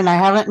 And Brandon, I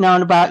haven't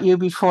known about you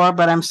before,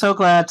 but I'm so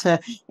glad to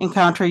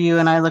encounter you.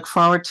 And I look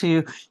forward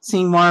to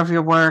seeing more of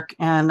your work.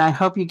 And I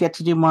hope you get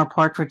to do more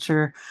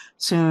portraiture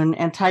soon.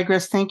 And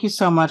Tigress, thank you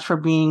so much for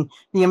being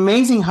the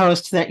amazing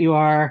host that you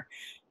are.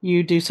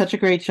 You do such a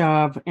great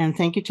job. And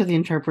thank you to the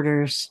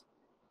interpreters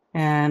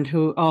and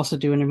who also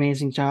do an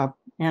amazing job.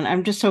 And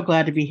I'm just so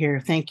glad to be here.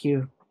 Thank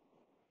you.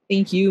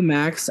 Thank you,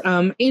 Max.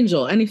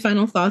 Angel, any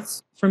final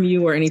thoughts from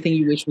you or anything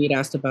you wish we had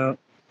asked about?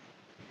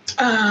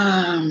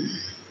 I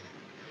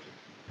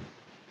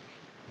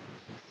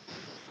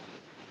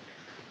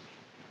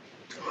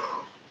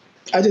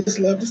just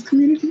love this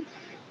community.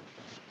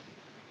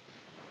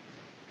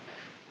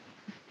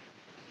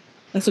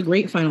 That's a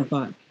great final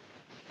thought.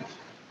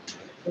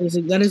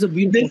 That is a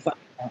beautiful thought.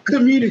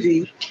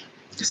 Community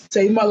just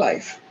saved my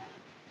life.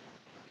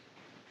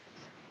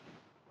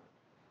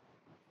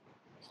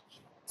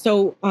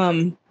 So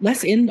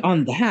let's end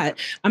on that.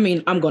 I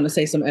mean, I'm going to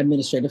say some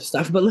administrative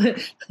stuff, but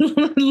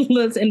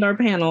let's end our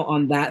panel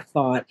on that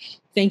thought.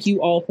 Thank you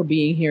all for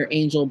being here,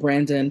 Angel,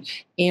 Brandon,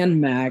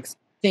 and Max.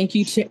 Thank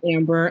you to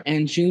Amber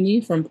and Junie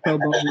from Pro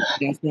Bono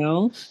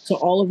ASL, to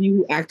all of you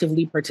who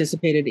actively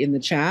participated in the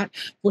chat.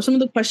 For some of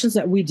the questions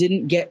that we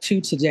didn't get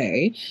to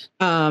today,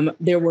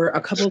 there were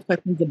a couple of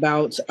questions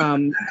about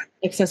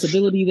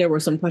accessibility. There were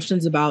some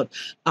questions about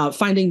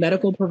finding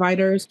medical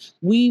providers.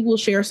 We will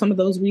share some of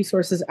those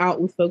resources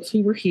out with folks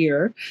who were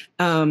here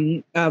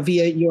via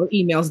your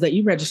emails that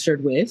you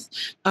registered with.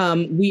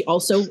 We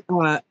also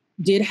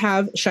did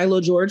have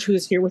Shiloh George, who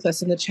is here with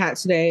us in the chat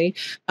today,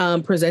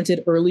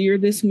 presented earlier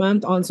this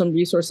month on some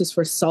resources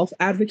for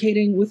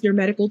self-advocating with your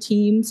medical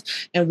teams.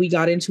 And we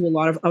got into a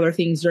lot of other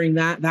things during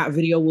that. That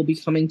video will be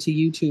coming to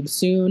YouTube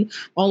soon.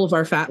 All of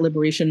our Fat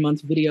Liberation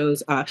Month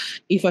videos.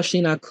 Aoife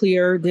Sheena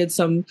Clear did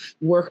some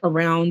work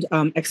around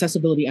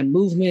accessibility and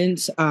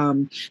movement.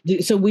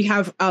 So we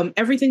have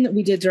everything that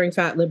we did during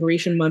Fat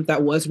Liberation Month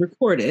that was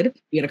recorded.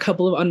 We had a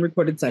couple of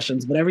unrecorded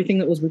sessions, but everything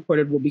that was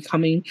recorded will be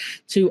coming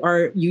to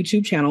our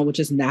YouTube channel, which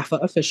is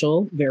NAAFA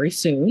Official, very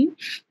soon.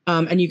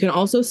 And you can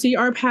also see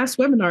our past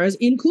webinars,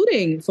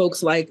 including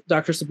folks like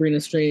Dr. Sabrina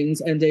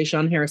Strings and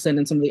Deshaun Harrison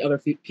and some of the other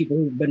people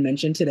who've been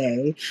mentioned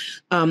today.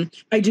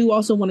 I do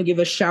also want to give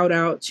a shout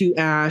out to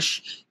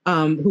Ash,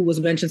 who was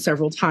mentioned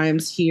several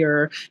times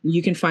here.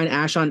 You can find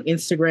Ash on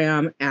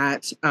Instagram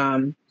at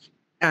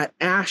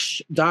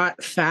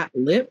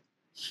ash.fatlip.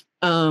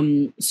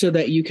 So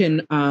that you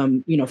can,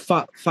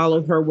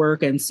 follow her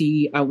work and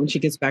see when she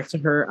gets back to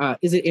her,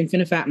 is it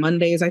Infinifat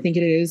Mondays? I think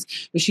it is,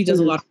 but she does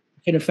a lot of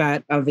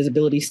Infinifat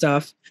visibility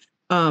stuff.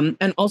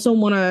 And also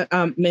want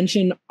to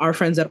mention our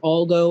friends at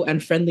Algo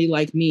and Friendly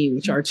Like Me,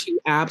 which are two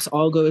apps.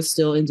 Algo is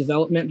still in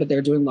development, but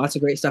they're doing lots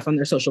of great stuff on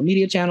their social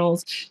media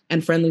channels.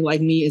 And Friendly Like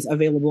Me is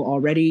available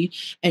already.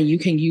 And you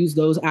can use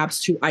those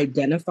apps to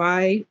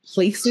identify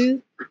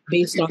places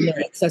based on their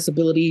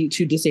accessibility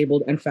to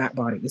disabled and fat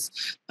bodies.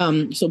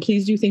 So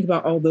please do think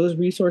about all those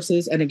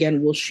resources. And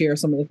again, we'll share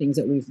some of the things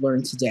that we've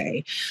learned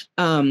today.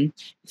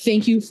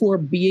 Thank you for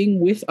being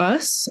with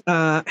us.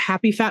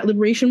 Happy Fat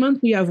Liberation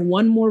Month. We have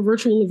one more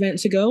virtual event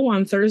to go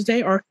on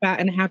Thursday, our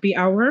Fat and Happy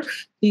Hour.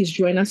 Please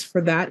join us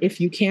for that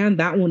if you can.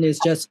 That one is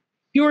just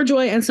pure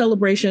joy and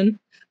celebration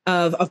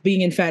of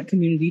being in Fat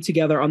community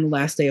together on the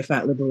last day of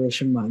Fat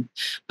Liberation Month.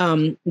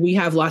 We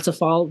have lots of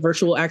fall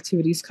virtual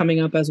activities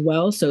coming up as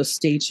well, so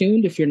stay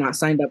tuned. If you're not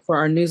signed up for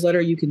our newsletter,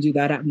 you can do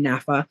that at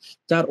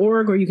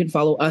NAAFA.org, or you can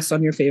follow us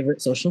on your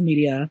favorite social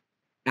media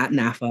at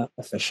NAAFA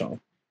Official.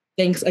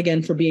 Thanks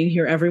again for being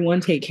here, everyone.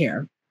 Take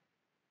care.